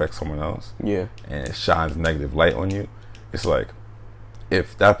directly, it affects someone else. Yeah. And it shines negative light on you. It's like,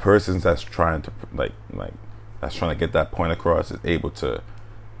 if that person that's trying to that's trying to get that point across is able to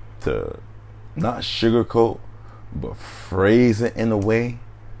not sugarcoat, but phrase it in a way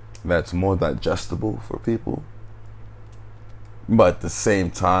that's more digestible for people, but at the same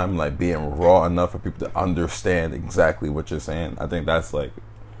time, like being raw enough for people to understand exactly what you're saying, I think that's like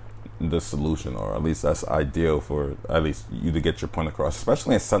the solution, or at least that's ideal for at least you to get your point across,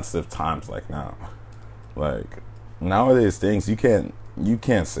 especially in sensitive times like now. Like nowadays, things you can't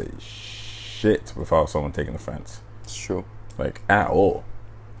say shit without someone taking offense. It's true. Like at all.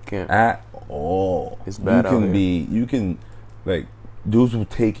 Can't. At all. It's bad. You can like dudes will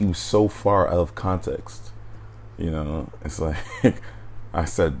take you so far out of context. You know, it's like I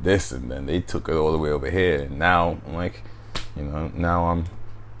said this and then they took it all the way over here, and now I'm like, you know, now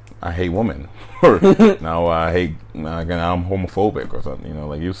I hate women, or now I'm homophobic or something. You know,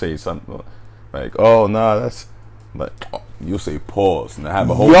 like you say something like, oh no, that's like you say pause, and I have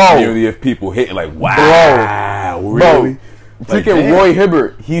a whole community of people hit like, wow, really? Like, freaking Roy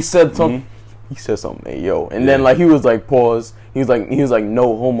Hibbert, he said something. He said something, hey, yo, and then like he was like pause. He was like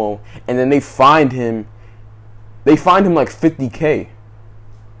no homo, and then they fined him. They fined him like $50,000.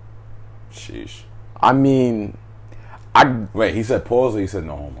 Sheesh. I mean, wait. He said pause, or he said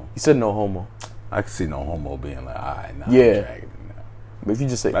no homo? He said no homo. I could see no homo being like, all right, now yeah. I'm dragging it now. But if you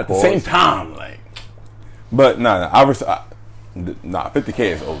just say but at pause, the same time, like, but nah, $50,000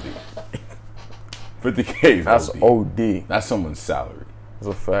 is OD. $50,000 is that's OD. That's someone's salary. That's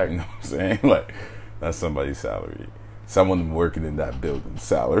a fact. You know what I'm saying? Like, that's somebody's salary. Someone working in that building's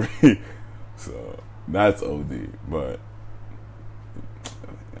salary. So that's OD. But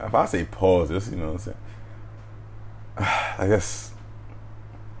if I say pause, just, you know what I'm saying? I guess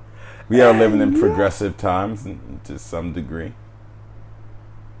we are living in progressive times to some degree.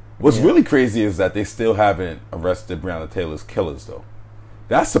 What's really crazy is that they still haven't arrested Breonna Taylor's killers, though.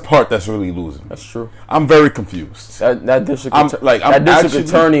 That's the part that's really losing. That's true. I'm very confused. That district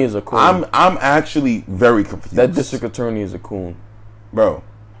attorney is a coon. I'm actually very confused. That district attorney is a coon, bro.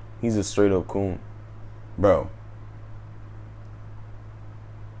 He's a straight up coon, bro.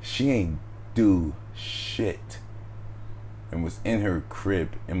 She ain't do shit, and was in her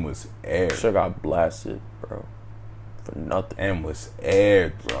crib and was aired. She got blasted, bro, for nothing. And was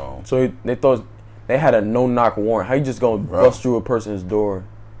aired, bro. So they thought they had a no-knock warrant. How you just gonna bust through a person's door?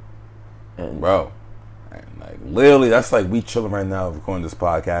 And bro, and like literally, that's like we chilling right now recording this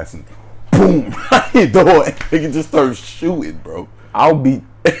podcast, and boom, your door, and they can just start shooting, bro. I'll be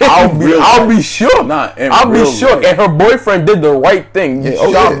shook. I'll be shook. And her boyfriend did the right thing. He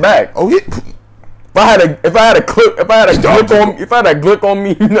shot back. Oh yeah. If I had a glick on me,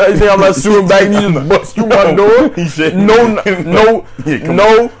 you know, you think I'm not shooting back? And you just bust through my door?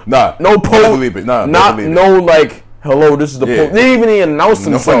 No pose. No, like, hello, this is the pose. They didn't even announce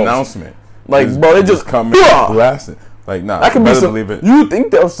themselves. No announcement. Like, bro, they just come in blasting. Like, nah. That could be some. You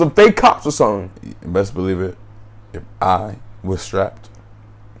think that was some fake cops or something? You best believe it. If I was strapped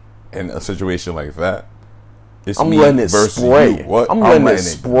in a situation like that, I'm letting it spray. You. What? I'm letting it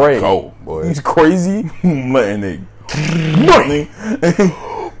spray. Go, boy. He's crazy. I'm letting it.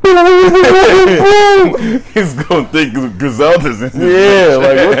 He's gonna think Griselda's in here. Yeah,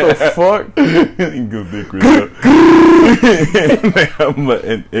 like what the fuck? He's gonna think Griselda. I'm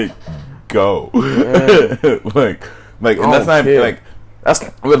letting it go. like, and that's not like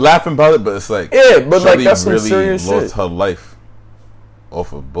we're laughing about it, but it's like but like that's some serious shit. Lost her life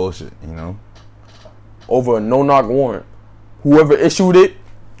off of bullshit, you know. Over a no-knock warrant. Whoever issued it,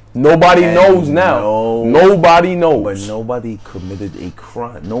 nobody knows now. Nobody knows. But nobody committed a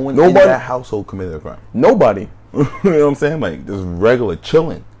crime. No one in that household committed a crime. Nobody. You know what I'm saying? Like, just regular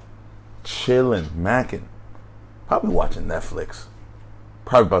chilling, macking. Probably watching Netflix.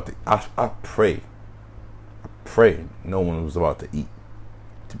 Probably about to. I pray no one was about to eat.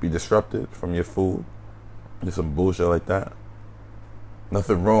 To be disrupted from your food. Just some bullshit like that.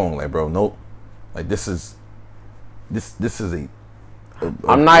 Nothing wrong, like, bro. Nope. Like, this is a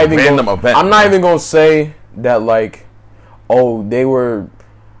I'm not even gonna say that, like, oh, they were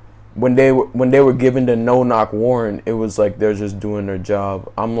when they were given the no-knock warrant, it was like they're just doing their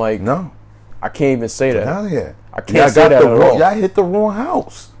job. I'm like, no, I can't even say that. Hell yeah. I can't say that at all. Y'all hit the wrong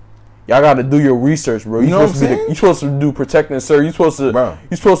house. Y'all got to do your research, bro. You're supposed to do protect and serve. You're supposed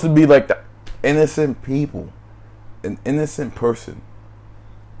to be like that. Innocent people, an innocent person.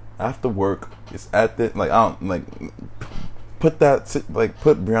 After work, it's at the like I don't like put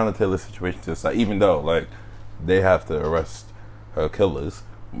Breonna Taylor's situation to the side. Even though like they have to arrest her killers.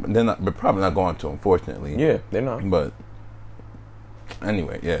 They're probably not going to, unfortunately. Yeah, they're not. But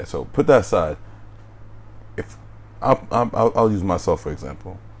anyway, yeah. So put that aside. If I'll use myself for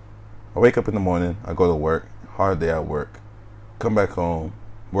example. I wake up in the morning. I go to work. Hard day at work. Come back home.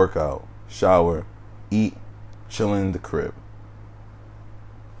 Work out. Shower. Eat. Chilling in the crib.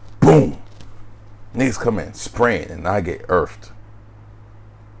 Boom. Niggas come in spraying, and I get earthed.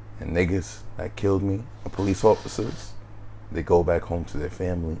 And niggas that killed me, police officers, they go back home to their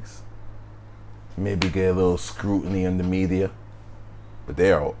families. Maybe get a little scrutiny in the media. But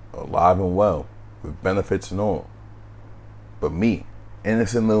they are alive and well, with benefits and all. But me,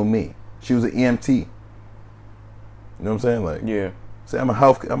 innocent little me, she was an EMT. You know what I'm saying? Like, yeah. Say I'm a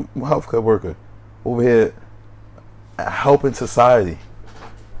healthcare worker over here helping society.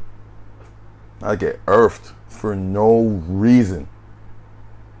 I get earthed for no reason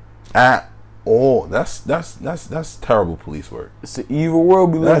at all. That's terrible police work. It's an evil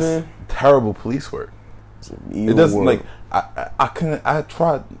world we live in. Terrible police work. It's an evil it doesn't world. Like I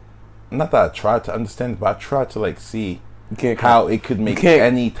tried, not that I tried to understand, but I tried to like see you how it could make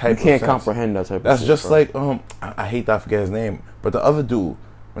any type of sense. You can't comprehend that type That's of just shit, like I hate that I forget his name, but the other dude,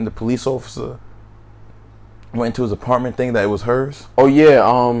 when the police officer went into his apartment thing that it was hers. Oh yeah,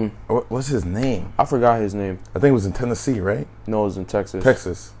 what's his name? I forgot his name. I think it was in Tennessee, right? No, it was in Texas.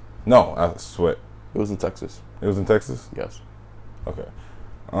 Texas. No, I swear. It was in Texas. It was in Texas? Yes. Okay.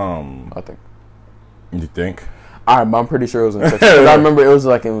 I think. You think? But I'm pretty sure it was in Texas. I remember it was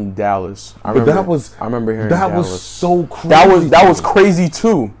like in Dallas. I remember hearing that Dallas. was so crazy. That was crazy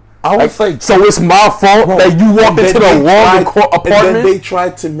too. I was like, so it's my fault that you walked into the wrong apartment. And then they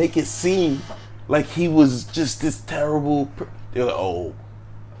tried to make it seem like he was just this terrible. They're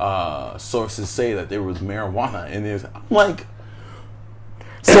like, sources say that there was marijuana in there. I'm like,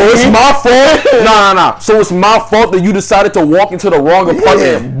 so it's my fault? Nah. So it's my fault that you decided to walk into the wrong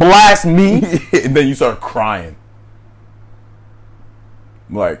apartment and blast me? And then you start crying.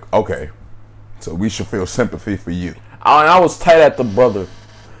 Like, okay, so we should feel sympathy for you. I was tight at the brother.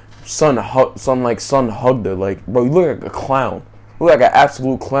 Son hugged her. Like, bro, you look like a clown. You look like an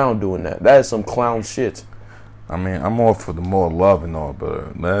absolute clown doing that. That is some clown shit. I mean, I'm all for the more love and all,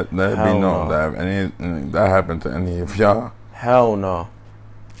 but let it be known that happened to any of y'all. Hell no.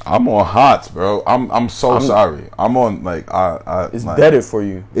 I'm on hots, bro. I'm sorry. I'm on like it's like, better for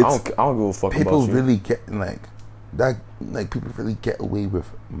you. I don't give a fuck about you. People really get like that. Like people really get away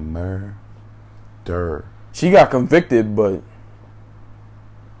with murder. She got convicted, but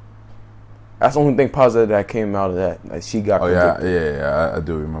that's the only thing positive that came out of that. Like she got convicted. Yeah. I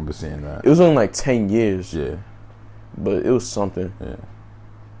do remember seeing that. It was only like 10 years. Yeah. But it was something. Yeah.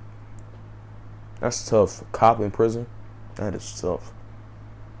 That's tough. Cop in prison. That is tough.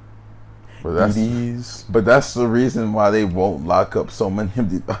 But that's the reason why they won't lock up so many of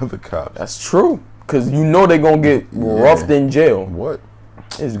the other cops. That's true. Because you know they're going to get roughed in jail. What?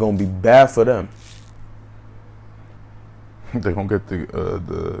 It's going to be bad for them. They're going to get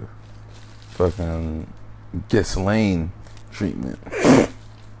the fucking Ghislaine treatment.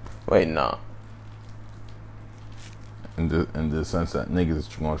 Wait, nah. In the sense that niggas is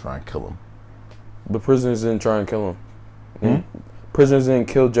going to try and kill him. But prisoners didn't try and kill him. Prisoners didn't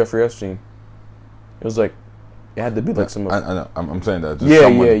kill Jeffrey Epstein. It was like, it had to be like some. I know. I'm saying that. Just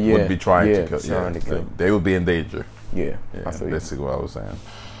someone would be trying to kill. Trying to kill. They would be in danger. Yeah. That's basically what I was saying.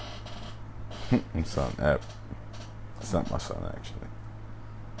 Son Ep. It's not my son actually.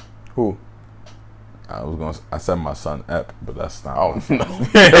 Who? I said my son Ep, but that's not. Oh no!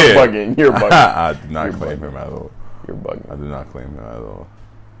 You're bugging. You're bugging. I do not claim him at all. You're bugging. I do not claim him at all.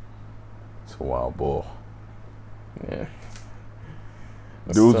 It's a wild bull. Yeah.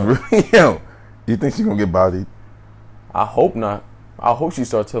 Dude's really You think she's gonna get bodied? I hope not. I hope she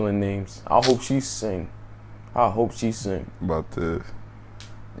starts telling names. I hope she sing. About this.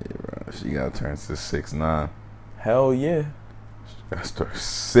 Yeah, bro. She gotta turn to 6'9". Hell yeah. She gotta start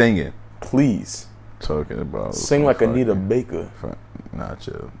singing. Please. Talking about sing like Anita Baker. Nah,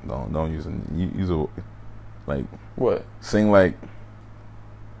 chill. Don't use a like what? Sing like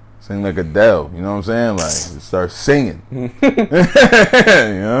Adele. You know what I'm saying? Like start singing. You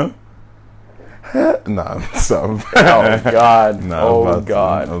know? Nah, stop. Oh God. Nah, oh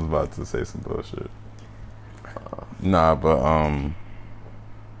God. I was about to say some bullshit. Nah, but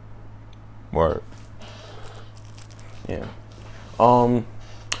word. Yeah. Want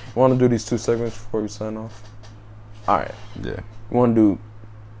to do these 2 segments before we sign off? All right. Yeah. Want to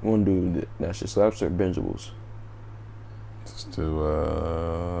do That Shit Slaps or Bingeables? Let's do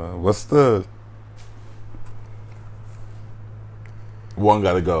what's the one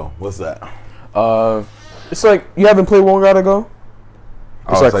gotta go? What's that? It's like you haven't played One Gotta Go.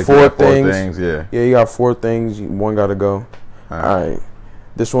 It's like four things. Yeah. Yeah, you got 4 things. One gotta go. All right.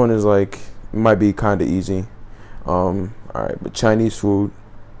 This one is like might be kind of easy. All right, but Chinese food,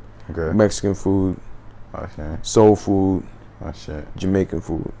 okay. Mexican food, okay. Soul food, oh shit, Jamaican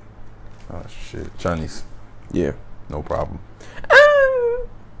food. Oh shit, Chinese. Yeah, no problem.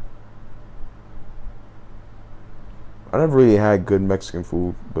 I never really had good Mexican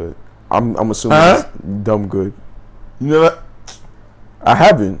food, but I'm assuming it's dumb good. You know what? I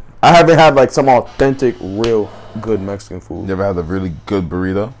haven't had like some authentic, real good Mexican food. You ever had a really good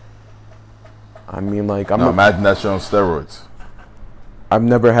burrito? I mean, like imagine that you're on steroids. I've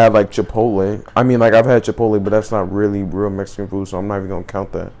never had like Chipotle. I mean, like I've had Chipotle, but that's not really real Mexican food, so I'm not even gonna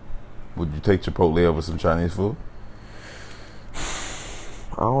count that. Would you take Chipotle over some Chinese food?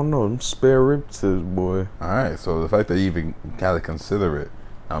 I don't know. Them spare ribs, boy. Alright, so the fact that you even gotta consider it.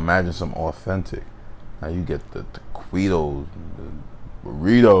 Now imagine some authentic. Now you get the taquitos, and the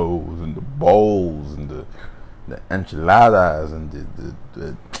burritos, and the bowls, and the enchiladas, and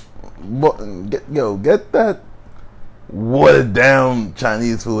get that watered down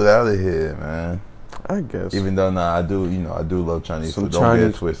Chinese food out of here, man. I guess. Even though I do love Chinese food. Don't get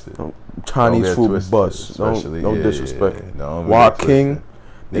it twisted. Chinese food bust. Don't disrespect. Yeah, Wild King,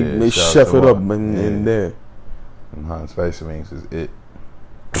 they chef it up in there. And hot and spicy wings is it.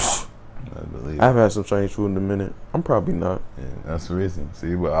 I've had some Chinese food in a minute. I'm probably not. Yeah, that's the reason.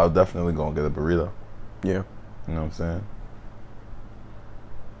 See, well, I'll definitely go and get a burrito. Yeah. You know what I'm saying?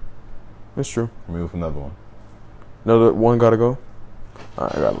 That's true. Move for another one. Another one gotta go?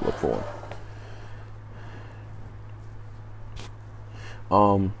 Alright, I gotta look for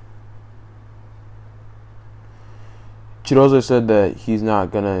one. Chidoze said that he's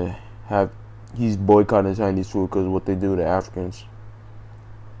not gonna he's boycotting Chinese food because of what they do to Africans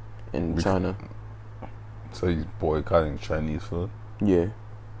in China. So he's boycotting Chinese food? Yeah,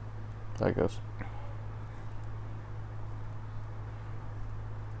 I guess.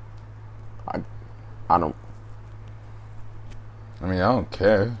 I don't. I mean, I don't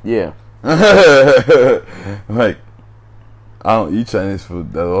care. Yeah. Like, I don't eat Chinese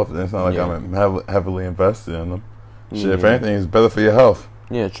food that often. It's not like I'm heavily invested in them. Shit, if anything, it's better for your health.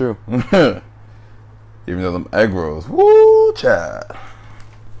 Yeah, true. Even though them egg rolls, woo, child.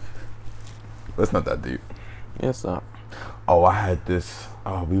 But it's not that deep. Yeah, it's not. Oh, I had this.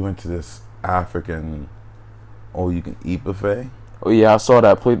 Oh, we went to this African all-you-can-eat buffet. Oh yeah, I saw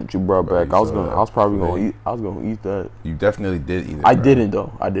that plate that you brought back. I was probably gonna eat. I was gonna eat that. You definitely did eat it. I didn't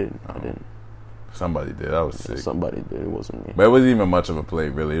though. I didn't. Somebody did. I was sick. Somebody did. It wasn't me. But it wasn't even much of a plate,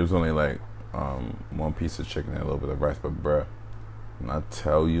 really. It was only like one piece of chicken and a little bit of rice, but bruh, when I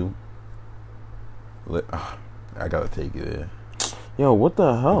tell you, I gotta take it there. Yo, what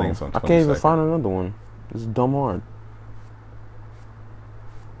the hell? I can't even find another one. It's dumb hard.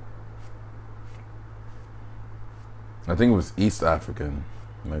 I think it was East African.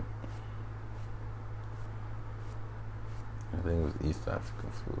 Like, I think it was East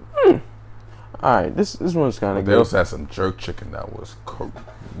African food. Alright, this one's kind of good. They also had some jerk chicken that was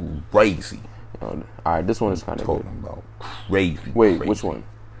crazy. Alright, this one is kind of good. Talking about crazy. Wait, crazy. Which one?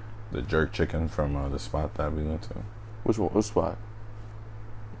 The jerk chicken from the spot that we went to. Which one? Which spot?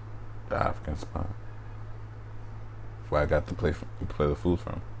 The African spot. Where I got to play the food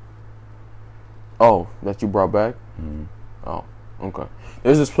from. Oh, that you brought back? Mm-hmm. Oh, okay.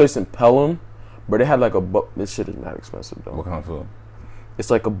 There's this place in Pelham, but they had like this shit is not expensive though. What kind of food?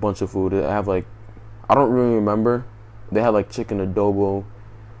 It's like a bunch of food. They have like, I don't really remember. They had like chicken adobo,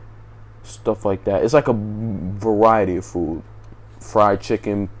 stuff like that. It's like a variety of food. Fried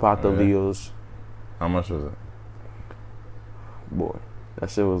chicken, patillos. How much was it? Boy, that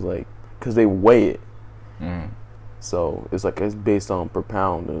shit was like, cause they weigh it. Mm. So it's like it's based on per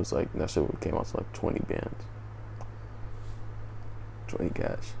pound, and it's like that shit came out to like 20 bands, 20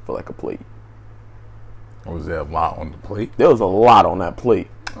 cash for like a plate. Or was there a lot on the plate? There was a lot on that plate.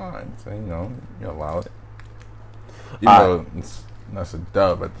 All right, so you allow it. Even though that's a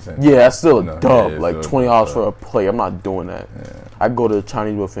dub at the same time. Yeah, that's still a dub. Like $20 for a plate. I'm not doing that. Yeah. I go to the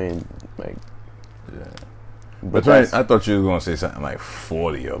Chinese buffet and like. Yeah. But I thought you were gonna say something like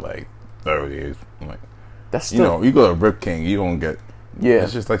 40 or like 30. I'm like. That's still, you go to Rip King, you gonna get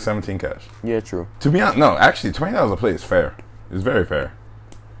it's just like 17 cash. Yeah, true. To be honest, no, actually $20 a plate is fair. It's very fair.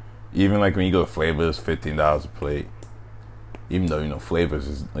 Even like when you go to Flavors, $15 a plate. Even though Flavors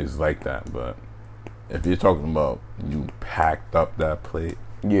is like that, but if you're talking about you packed up that plate,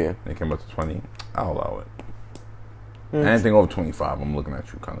 and it came up to 20, I'll allow it. Anything over 25, I'm looking at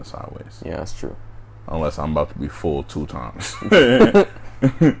you kind of sideways. Yeah, that's true. Unless I'm about to be full 2 times.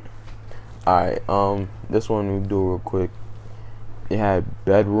 Alright, this one we'll do real quick. It had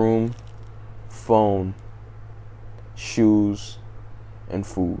bedroom, phone, shoes, and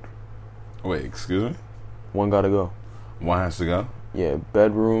food. Wait, excuse me? One gotta go. One has to go? Yeah,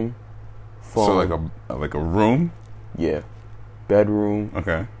 bedroom, phone. So like a room? Yeah. Bedroom,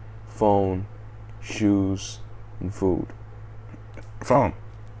 okay. Phone, shoes, and food. Phone.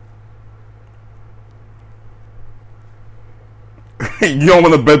 You don't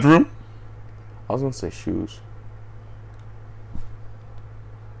want a bedroom? I was gonna say shoes.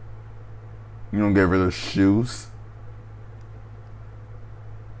 You don't get rid of shoes?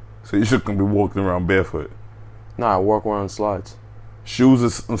 So you shouldn't be walking around barefoot. Nah, I walk around in slides. Shoes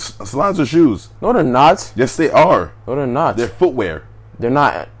is slides are shoes. No, they're not. Yes, they are. No, they're not. They're footwear. They're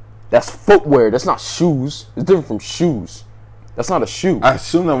not. That's footwear. That's not shoes. It's different from shoes. That's not a shoe. I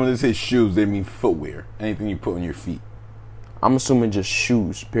assume that when they say shoes, they mean footwear. Anything you put on your feet. I'm assuming just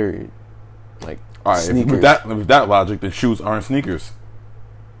shoes. Period. Like all right. sneakers. With that logic, then shoes aren't sneakers.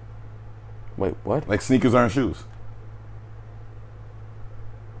 Wait, what? Like sneakers aren't shoes.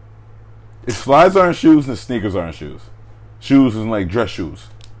 If slides aren't shoes, then sneakers aren't shoes. Shoes is like dress shoes.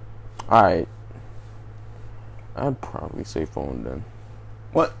 Alright. I'd probably say phone then.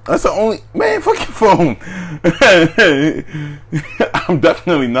 What? That's the only... Man, fuck your phone. I'm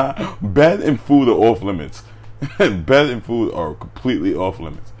definitely not. Bed and food are off limits. Bed and food are completely off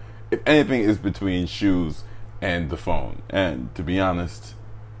limits. If anything, is between shoes and the phone. And to be honest...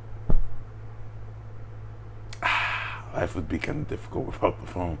 life would be kind of difficult without the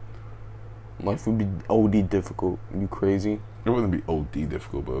phone. Life would be OD difficult. You crazy? It wouldn't be OD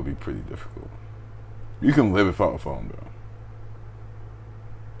difficult, but it would be pretty difficult. You can live without a phone, though.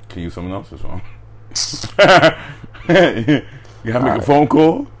 Can use someone else's phone. You gotta make a phone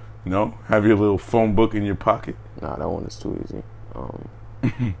call. You know, have your little phone book in your pocket. Nah, that one is too easy.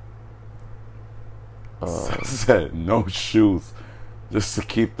 Said no shoes, just to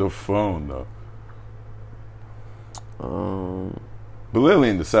keep the phone though. But literally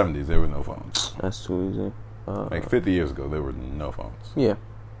in the 70s, there were no phones. That's too easy. Like 50 years ago, there were no phones. Yeah.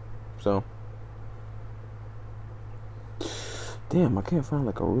 So. Damn, I can't find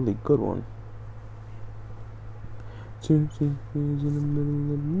like a really good one. 2 in the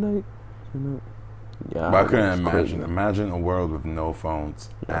middle of the night. Yeah, but I couldn't imagine. Imagine a world with no phones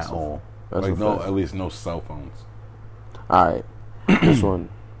at all. Like at least no cell phones. All right, this one.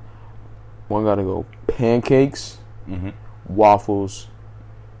 One gotta go. Pancakes, waffles,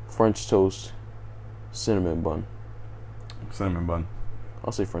 French toast, cinnamon bun. Cinnamon bun.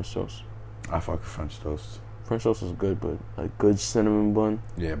 I'll say French toast. I fuck French toast. French toast is good, but a good cinnamon bun.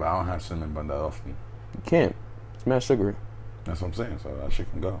 Yeah, but I don't have cinnamon bun that often. You can't. It's mad sugary. That's what I'm saying. So that shit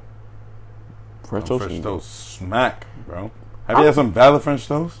can go. French toast smack, bro. Have you had some valid French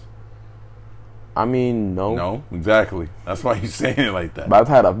toast? I mean, no. No, exactly. That's why you're saying it like that. But I've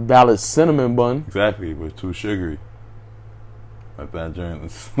had a valid cinnamon bun. Exactly, but too sugary. Let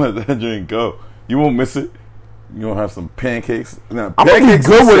that drink go. You won't miss it. You gonna have some pancakes. Now, I'm gonna be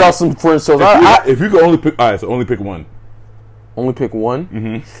good without some French toast. If you could only pick, all right, so only pick one. Only pick one?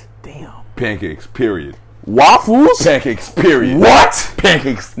 Mm-hmm. Damn. Pancakes. Period. Waffles? Pancakes. Period. What?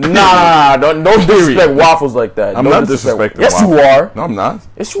 Pancakes. Period. Nah, don't disrespect waffles like that. I'm not disrespecting. Yes, waffles. you are. No, I'm not.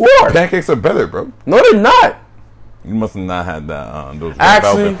 Yes, you are. Pancakes are better, bro. No, they're not. You must have not had that. Those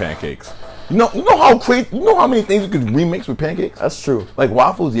velvet pancakes. You know how crazy. You know how many things you could remix with pancakes? That's true. Like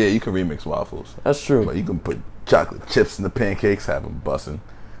waffles, yeah, you can remix waffles. That's true. But you can put chocolate chips in the pancakes, have them bussin'.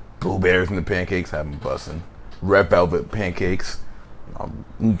 Blueberries in the pancakes, have them bussin'. Red velvet pancakes.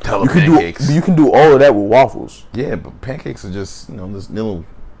 Nutella pancakes. You can do all of that with waffles. Yeah, but pancakes are just, this little...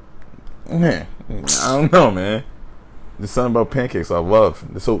 Man, I don't know, man. There's something about pancakes I love.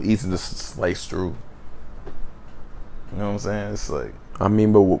 They're so easy to slice through. You know what I'm saying? It's like... I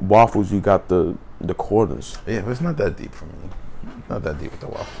mean, but with waffles, you got the quarters. Yeah, but it's not that deep for me. Not that deep with the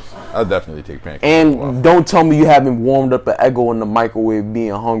waffles. I'll definitely take pancakes. And don't tell me you haven't warmed up an Eggo in the microwave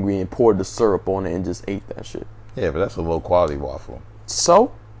being hungry and poured the syrup on it and just ate that shit. Yeah, but that's a low quality waffle.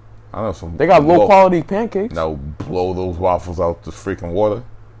 So? I know some. They got low quality pancakes. Now blow those waffles out the freaking water.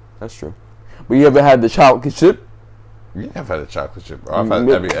 That's true. But you ever had the chocolate chip? Yeah, I've had a chocolate chip. I've had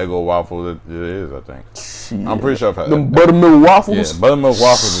every Eggo waffle that there is, I think. Shit. I'm pretty sure I've had them buttermilk waffles? Yeah, buttermilk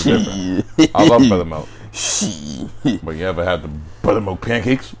waffles is different. I love buttermilk. Shit. But you ever had the buttermilk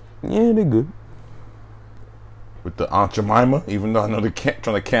pancakes? Yeah, they're good. With the Aunt Jemima, even though I know they're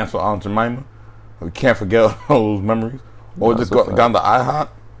trying to cancel Aunt Jemima. We can't forget all those memories. Or just gone to IHOP.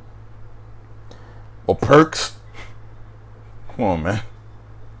 Or Perks. Come on, man.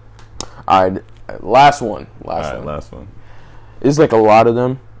 All right, last one. Last one. It's like a lot of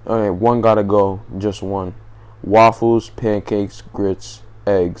them. Okay, one gotta go. Just one. Waffles, pancakes, grits,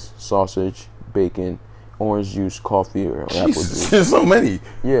 eggs, sausage, bacon, orange juice, coffee, or apple juice. There's so many.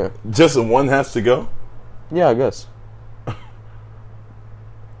 Yeah. Just one has to go? Yeah, I guess.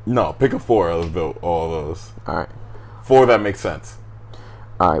 No, pick a 4 out of all those. All right. 4 that makes sense.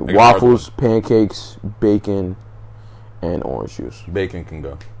 All right. Waffles, pancakes, bacon, and orange juice. Bacon can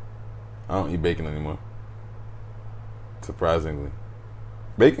go. I don't eat bacon anymore. Surprisingly.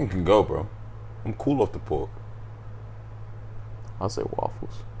 Bacon can go, bro. I'm cool off the pork. I'll say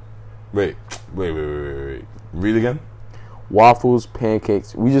waffles. Wait. Read again? Waffles,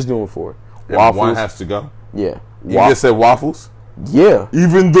 pancakes. We just doing 4. And Waffles. one has to go? Yeah. You just said waffles? Yeah.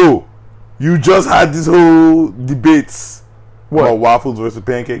 Even though you just had this whole debates about waffles versus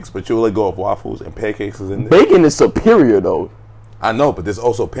pancakes, but you let go of waffles and pancakes is in there. Bacon is superior though. I know, but there's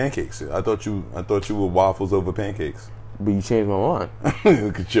also pancakes. I thought you were waffles over pancakes. But you changed my mind.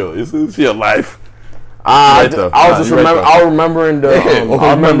 Look at you. It's your life. I was remembering the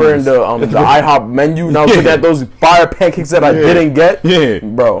IHOP menu, and I was looking at those fire pancakes that I didn't get. Yeah,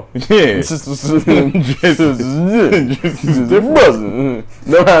 bro. Yeah,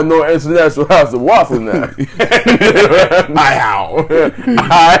 Don't have no international house of waffle now. How?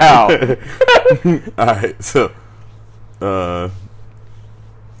 All right, so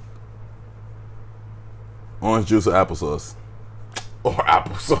orange juice or applesauce? Or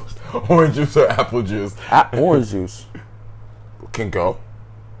applesauce. Orange juice or apple juice? Orange juice. Can go.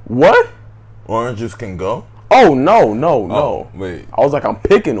 What? Orange juice can go? Oh, no. Wait. I was like, I'm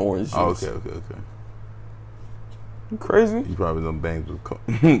picking orange juice. Oh, okay. You crazy? You probably done bangs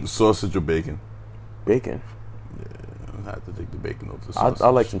with sausage or bacon? Bacon. Yeah, I have to take the bacon over the sausage. I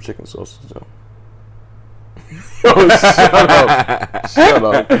like some chicken sausage, though. Shut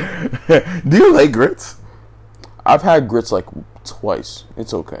up. Do you like grits? I've had grits like twice.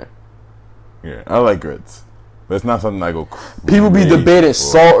 It's okay. Yeah, I like grits. But it's not something I go People be debating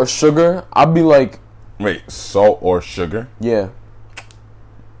salt or sugar. I'd be like... Wait, salt or sugar? Yeah.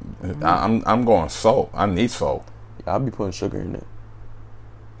 I'm going salt. I need salt. Yeah, I'll be putting sugar in it.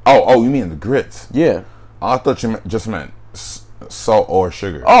 Oh, you mean the grits? Yeah. I thought you just meant salt or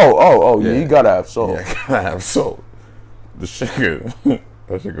sugar. Oh, yeah, you gotta have salt. Yeah, gotta have salt. The sugar,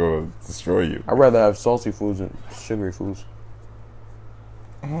 that should go destroy you. I'd rather have salty foods than sugary foods.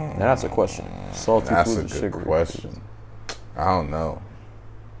 Now that's a question. Salty foods and sugary That's a good question. I don't know.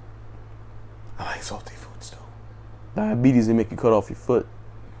 I like salty foods though. Diabetes, they make you cut off your foot.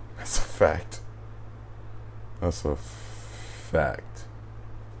 That's a fact. That's a fact.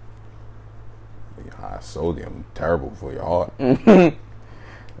 High sodium, terrible for your heart.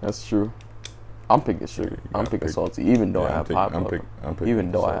 That's true. I'm picking sugar. I'm picking salty, even though I have high blood pressure.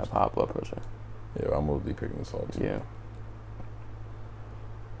 Even though I have high blood pressure. Yeah, I'm mostly picking the salty. Yeah.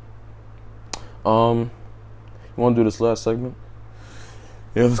 You want to do this last segment?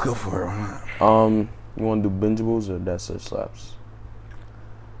 Yeah, let's go for it. Why not? You want to do bingeables or That Such Slaps?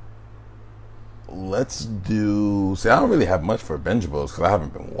 Let's do. See, I don't really have much for bingeables because I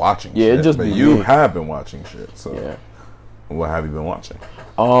haven't been watching. Yeah, shit, it just but be you me. have been watching shit. So Yeah. What have you been watching?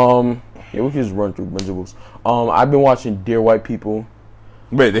 Yeah, we can just run through bingeables. I've been watching Dear White People.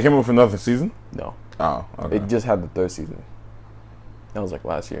 Wait, they came up with another season? No, Oh, okay. they just had the 3rd season. That was like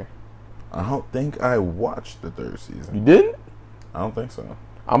last year. I don't think I watched the 3rd season. You didn't? I don't think so.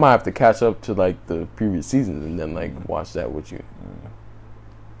 I might have to catch up to like the previous seasons and then like watch that with you.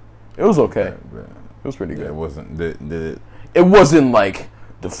 It was okay. Yeah, It was pretty good. it wasn't. Did it? It wasn't like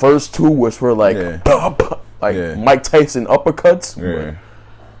the first two, which were like Yeah. Mike Tyson uppercuts. Yeah.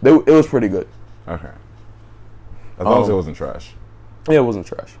 It was pretty good. Okay. As long as it wasn't trash. Yeah, it wasn't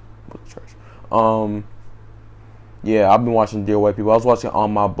trash. It wasn't trash. Yeah, I've been watching Dear White People. I was watching On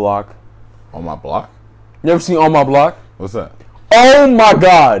My Block. On My Block? You ever seen On My Block? What's that? Oh my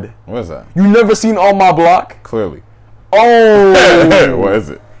God! What is that? You never seen On My Block? Clearly. Oh! What is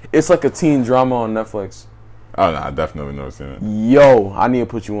it? It's like a teen drama on Netflix. Oh no, I definitely never seen it. Yo, I need to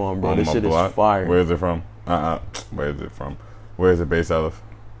put you on, bro. On This My shit Block? is fire. Where is it from? Where is it from? Where is it based out of?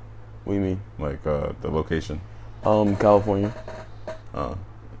 What do you mean? Like the location? California.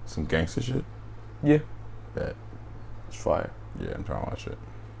 Some gangster shit? Yeah, Bet. it's fire. Yeah, I'm trying to watch it.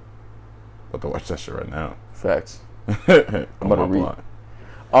 About to watch that shit right now. Facts. I'm about to read.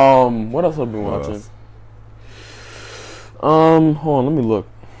 What else have I been What watching? else? Hold on, let me look.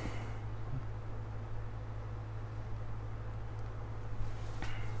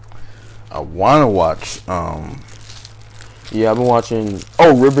 I want to watch. Yeah, I've been watching.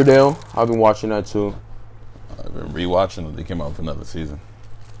 Oh, Riverdale. I've been watching that too. I've been rewatching it. They came out with another season.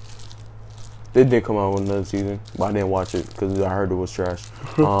 They did come out with another season, but I didn't watch it because I heard it was trash.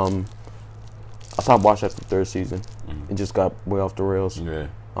 I stopped watching after the third season. It just got way off the rails. Yeah.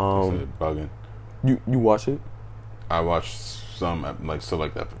 Bugging. You watch it? I watched some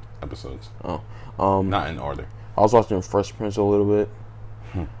select episodes. Oh. Not in order. I was watching Fresh Prince a little bit.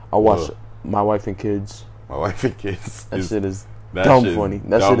 I watched My Wife and Kids. My Wife and Kids. That shit is dumb funny.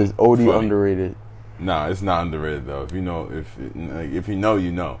 That shit is OD underrated. Nah, it's not underrated though. If you know, if you know,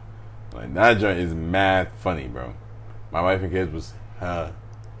 you know. Like that joint is mad funny, bro. My Wife and Kids was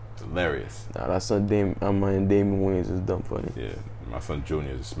hilarious. Nah, that son Damon Wayans is dumb funny. Yeah, my son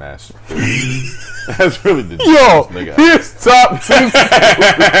Junior is a smash. That's really the nigga. He is top two.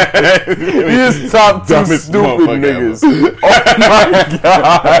 He is top two stupid niggas. Oh my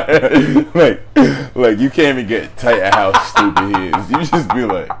god! like you can't even get tight at how stupid he is. You just be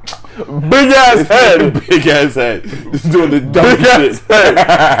like, big ass head, just doing the dumb shit.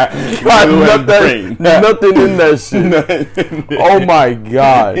 Nothing in that shit. Oh my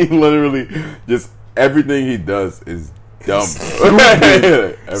god! He literally just everything he does is dumb.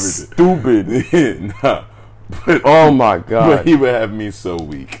 Stupid. Nah. But, oh my god! But he would have me so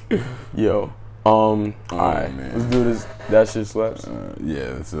weak. Yo. Alright, man. Let's do this. That shit slaps.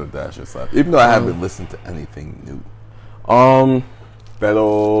 Yeah, let's do that shit slaps. Even though I haven't listened to anything new.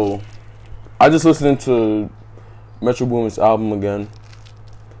 Pero I just listened to Metro Boomin's album again.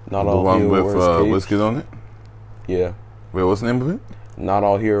 Not the All one Hero with Wears Capes. Wizkid on it. Yeah. Wait, what's the name of it? Not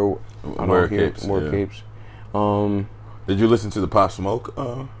All Hero Wear Capes. Wear Capes. Did you listen to the Pop Smoke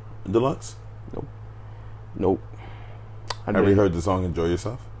Deluxe? Nope. Have you heard the song "Enjoy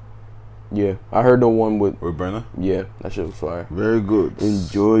Yourself"? Yeah, I heard the one with Brenna. Yeah, that shit was fire. Very good.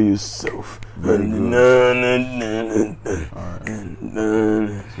 Enjoy yourself. Very good.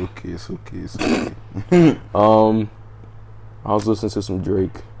 Alright. It's okay. I was listening to some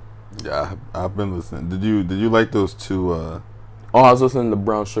Drake. Yeah, I've been listening. Did you like those two? I was listening to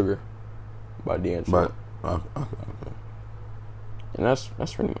Brown Sugar by D'Angelo. Okay. And that's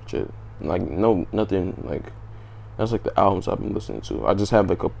pretty much it. Like nothing like. That's like the albums I've been listening to. I just have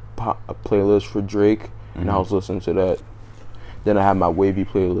like a playlist for Drake, and I was listening to that. Then I have my wavy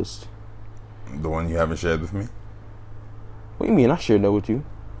playlist. The one you haven't shared with me? What do you mean? I shared that with you.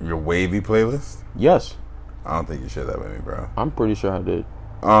 Your wavy playlist? Yes. I don't think you shared that with me, bro. I'm pretty sure I did.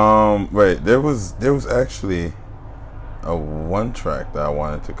 Wait, there was actually a one track that I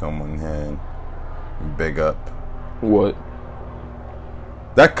wanted to come on hand and big up. What?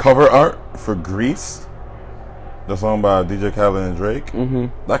 That cover art for Grease. The song by DJ Khaled and Drake. Mm-hmm.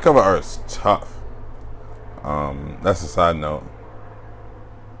 That cover art is tough. That's a side note.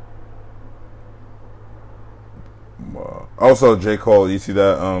 Also, J. Cole. You see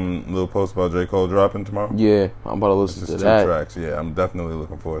that little post about J. Cole dropping tomorrow? Yeah, I'm about to listen to that. 2 tracks. Yeah, I'm definitely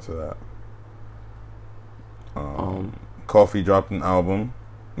looking forward to that. Coffee dropped an album.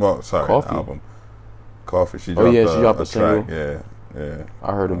 Well, sorry, Coffee? album. Coffee. She dropped she dropped a track. single. Yeah.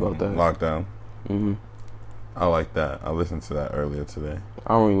 I heard about that. Lockdown. Mm-hmm. I like that. I listened to that earlier today.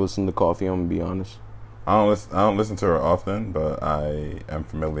 I don't really listen to Coffee. I'm gonna be honest. I don't listen to her often, but I am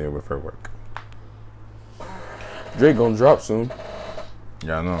familiar with her work. Drake gonna drop soon.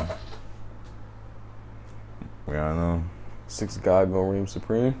 Yeah, I know. Yeah, I know. 6 God gonna reign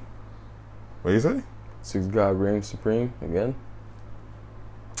supreme. What you say? 6 God reign supreme again.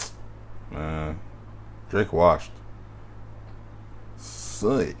 Man, Drake washed.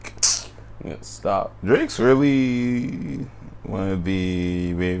 Sick. Yeah, stop. Drake's really one of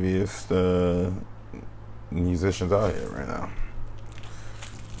the waviest musicians out here right now.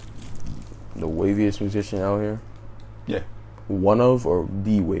 The waviest musician out here? Yeah. One of or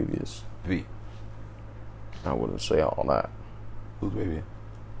the waviest? The. I wouldn't say all that. Who's wavy?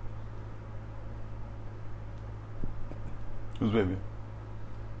 Who's wavy?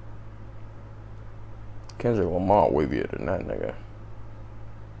 Kendrick Lamar wavier than that nigga.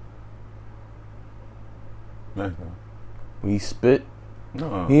 No. When he spit,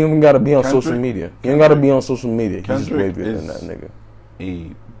 no. He even gotta be on social media. He ain't gotta be on social media. He's just Kendrick wavier than that nigga.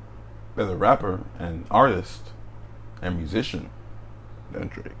 A better rapper and artist and musician than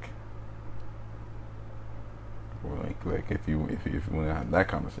Drake. Or like if you want to have that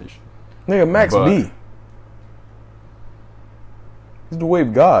conversation. Nigga, Max B. He's the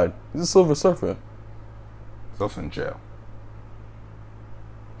wave god. He's a Silver Surfer. He's also in jail.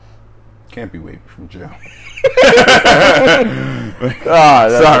 Can't be wavy from jail.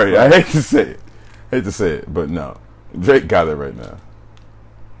 Sorry, I hate to say it, but no. Drake got it right now.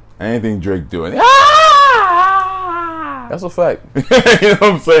 Anything Drake doing, that's a fact. You know what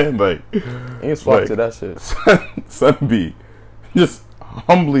I'm saying? Like, he ain't swap to that shit. Son B, just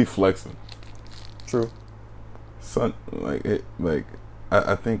humbly flexing. True. Son,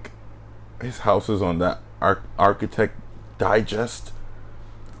 I think his house is on that Architect Digest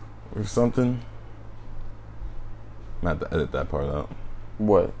or something. Not to edit that part out.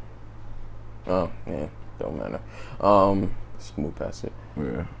 What? Oh, yeah, don't matter. Just move past it.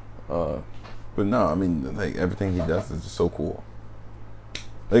 Yeah. But no, I mean, like, everything he does is just so cool.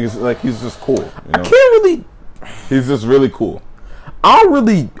 Like, it's like he's just cool. You know? I can't really. He's just really cool.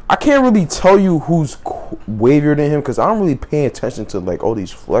 I can't really tell you who's wavier than him because I don't really pay attention to like all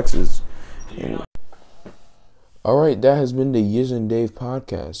these flexes. All right, that has been the Yiz and Dave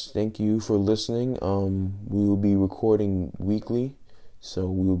podcast. Thank you for listening. We will be recording weekly, so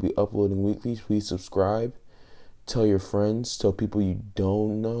we will be uploading weekly. Please subscribe. Tell your friends. Tell people you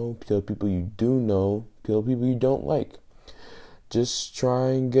don't know. Tell people you do know. Tell people you don't like. Just try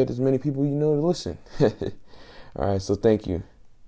and get as many people you know to listen. All right, so thank you.